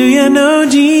him? Do you know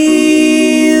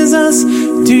Jesus?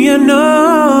 Do you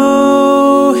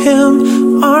know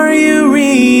him? Are you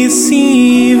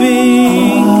receiving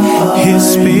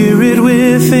his spirit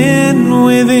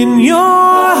within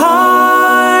your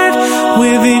heart,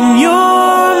 within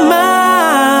your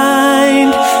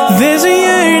mind? There's a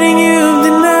yearning you've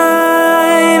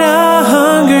denied, a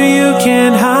hunger you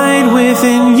can't hide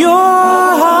within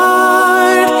your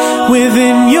heart,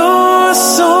 within your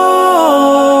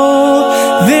soul.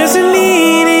 There's a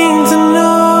needing to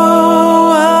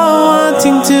know, a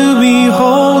wanting to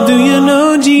behold. Do you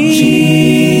know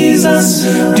Jesus?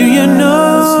 Do you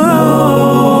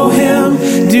know him?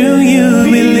 Do you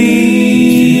believe?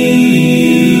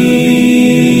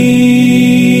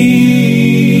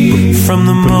 From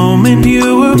the moment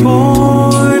you were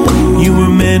born, you were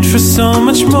meant for so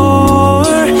much more.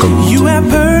 You have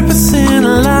purpose in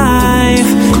life.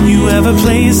 You have a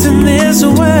place in this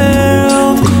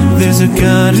world. There's a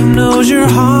God who knows your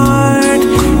heart,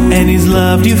 and he's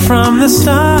loved you from the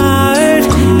start.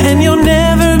 And you'll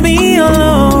never be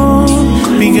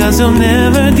alone, because he'll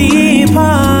never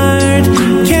depart.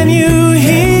 Can you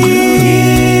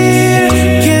hear?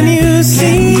 Can you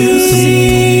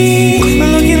see?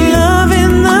 Look at love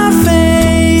in the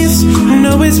face.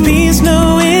 Know his peace,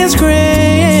 know his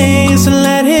grace.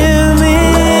 Let him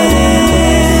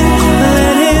in.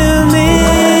 Let him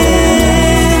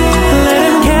in. Let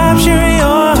him capture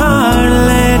your heart.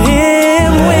 Let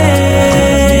him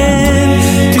win.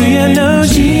 Do you know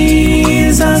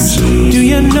Jesus? Do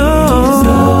you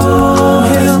know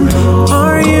him?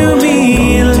 Are you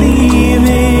believing?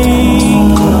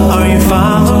 Are you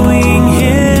following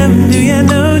him? Do you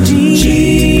know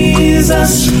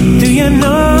Jesus? Do you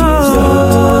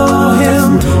know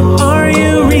him? Are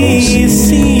you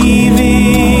receiving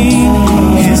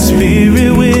his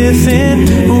spirit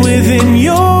within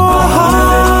your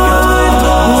heart,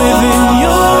 within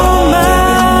your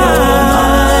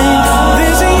mind?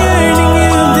 There's a yearning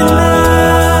you've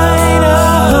denied, a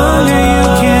hunger you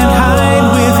can't hide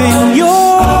within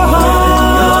your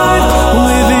heart,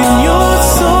 within your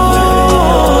soul.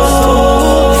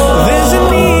 There's a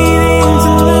needing to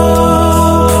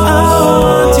know, a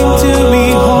wanting to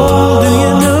behold. Do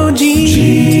you know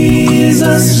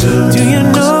Jesus? Do you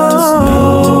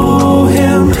know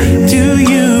him? Do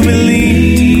you believe?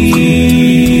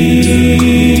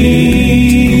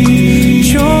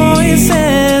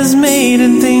 Choices made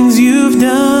and things you've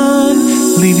done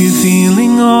leave you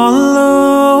feeling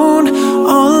all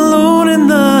alone in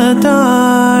the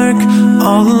dark,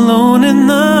 all alone in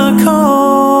the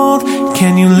cold.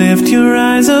 Can you lift your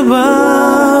eyes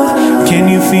above? Can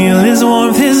you feel his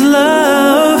warmth, his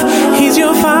love? He's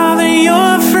your father,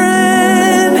 your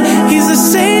friend. He's the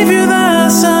savior, the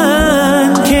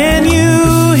son. Can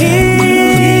you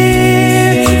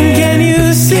hear? Can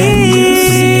you see?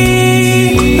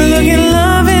 Look at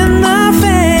love in the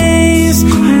face.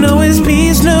 Know his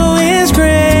peace, know his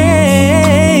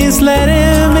grace. Let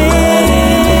him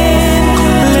in.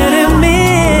 Let him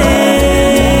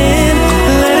in.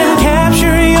 Let him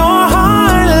capture your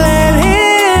heart. Let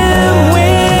him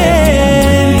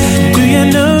win.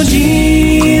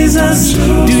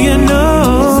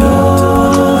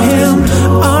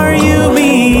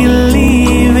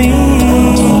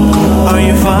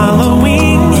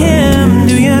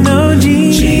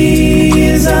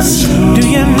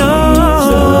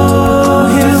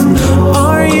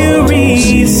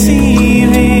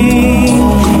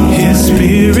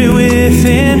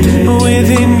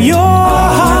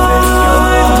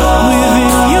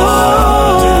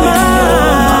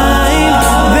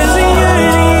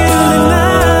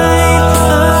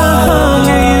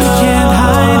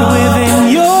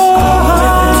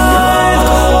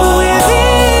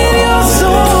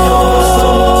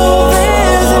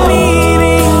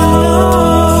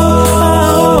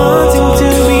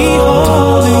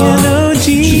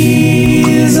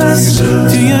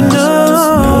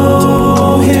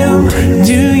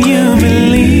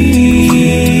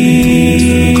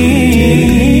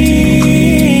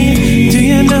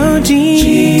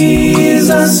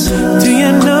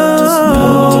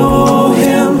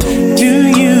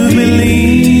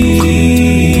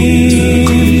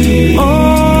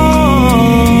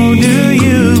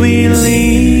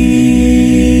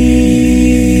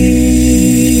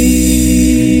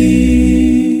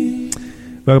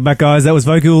 back, guys. That was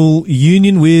Vocal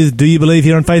Union with Do You Believe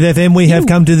here on Faith FM. We have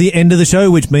come to the end of the show,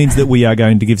 which means that we are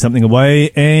going to give something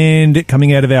away. And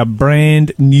coming out of our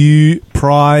brand new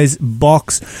prize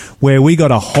box, where we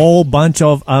got a whole bunch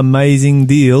of amazing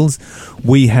deals,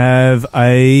 we have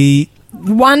a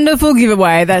wonderful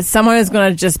giveaway that someone is going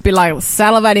to just be like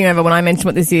salivating over when I mention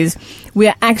what this is. We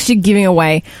are actually giving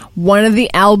away one of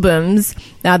the albums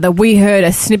that we heard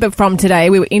a snippet from today.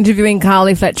 We were interviewing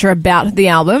Carly Fletcher about the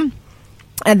album.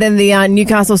 And then the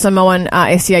Newcastle Samoan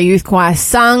SCA Youth Choir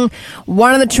sung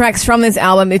one of the tracks from this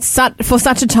album. It's for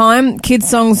such a time, kids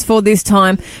songs for this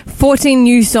time, 14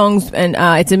 new songs, and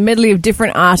it's a medley of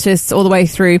different artists all the way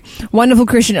through. Wonderful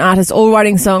Christian artists, all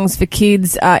writing songs for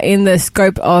kids in the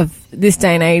scope of this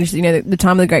day and age, you know, the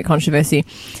time of the great controversy,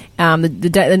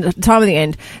 the time of the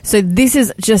end. So this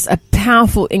is just a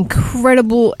powerful,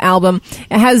 incredible album.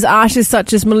 It has artists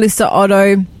such as Melissa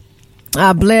Otto,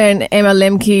 Blair and Emma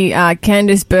Lemke,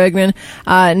 Candice Bergman,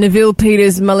 Neville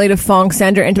Peters, Melita Fong,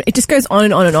 Sandra Entman. It just goes on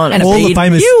and on and on. And all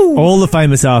the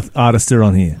famous artists are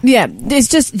on here. Yeah, it's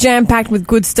just jam-packed with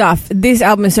good stuff. This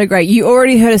album is so great. You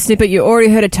already heard a snippet. You already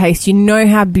heard a taste. You know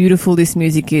how beautiful this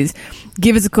music is.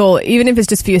 Give us a call, even if it's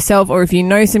just for yourself or if you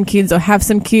know some kids or have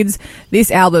some kids.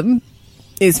 This album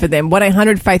is for them.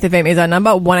 1-800-FAITH-FM is our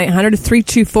number.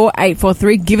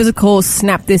 1-800-324-843. Give us a call.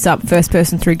 Snap this up. First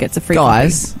person through gets a free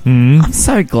Guys, I'm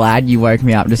so glad you woke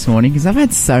me up this morning because I've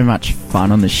had so much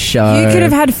fun on the show. You could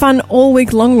have had fun all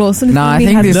week long, Lawson. No, I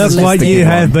think that's what you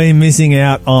have been missing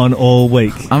out on all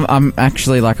week. I'm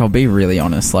actually, like, I'll be really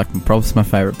honest. Like, probably my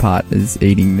favourite part is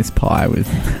eating this pie with...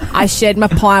 I shared my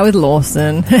pie with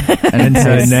Lawson. and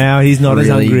so now he's not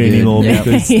really as hungry anymore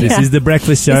because this is the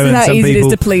breakfast show. This is and how some easy people...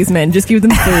 it is to please men. Just give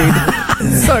them food.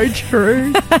 So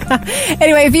true.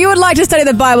 Anyway, if you would like to study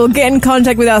the Bible, get in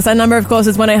contact with us. Our number, of course,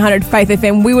 is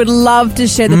 1-800-FAITH-FM. We would love to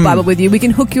share the Bible with you. We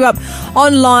can hook you up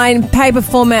online, paper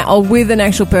format, or with an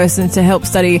actual person to help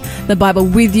study the Bible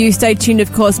with you. Stay tuned,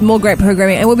 of course. More great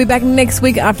programming. And we'll be back next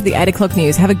week after the 8 o'clock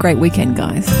news. Have a great weekend,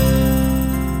 guys.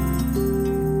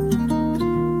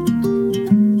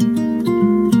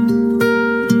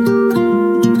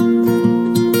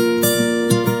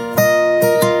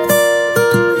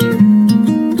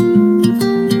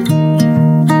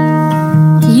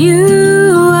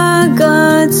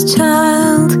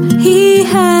 Child, he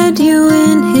had you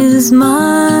in his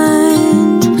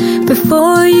mind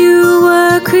before you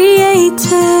were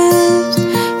created.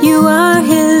 You are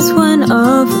his one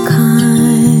of a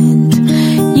kind.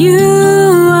 You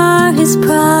are his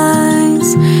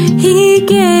prize. He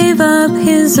gave up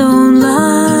his own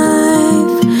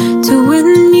life to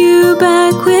win you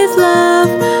back with love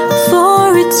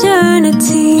for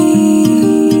eternity.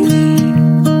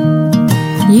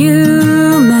 You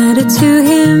matter to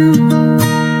him.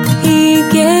 He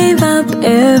gave up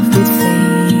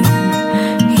everything.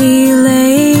 He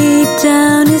laid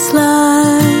down his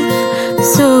life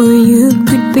so you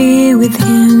could be with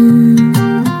him.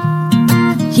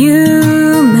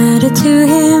 You matter to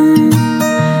him.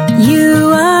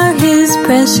 You are his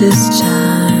precious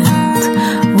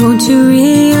child. Won't you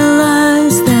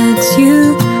realize that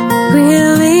you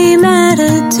really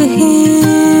matter to him?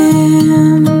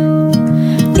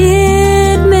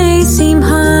 Seem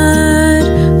hard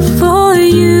for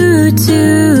you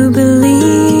to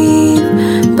believe,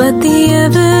 but the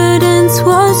evidence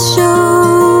was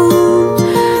shown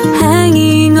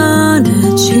hanging on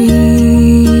a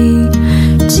tree.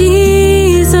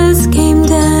 Jesus came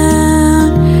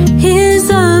down, his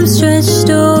arms stretched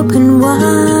open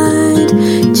wide,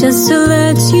 just to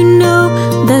let you know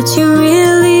that you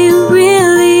really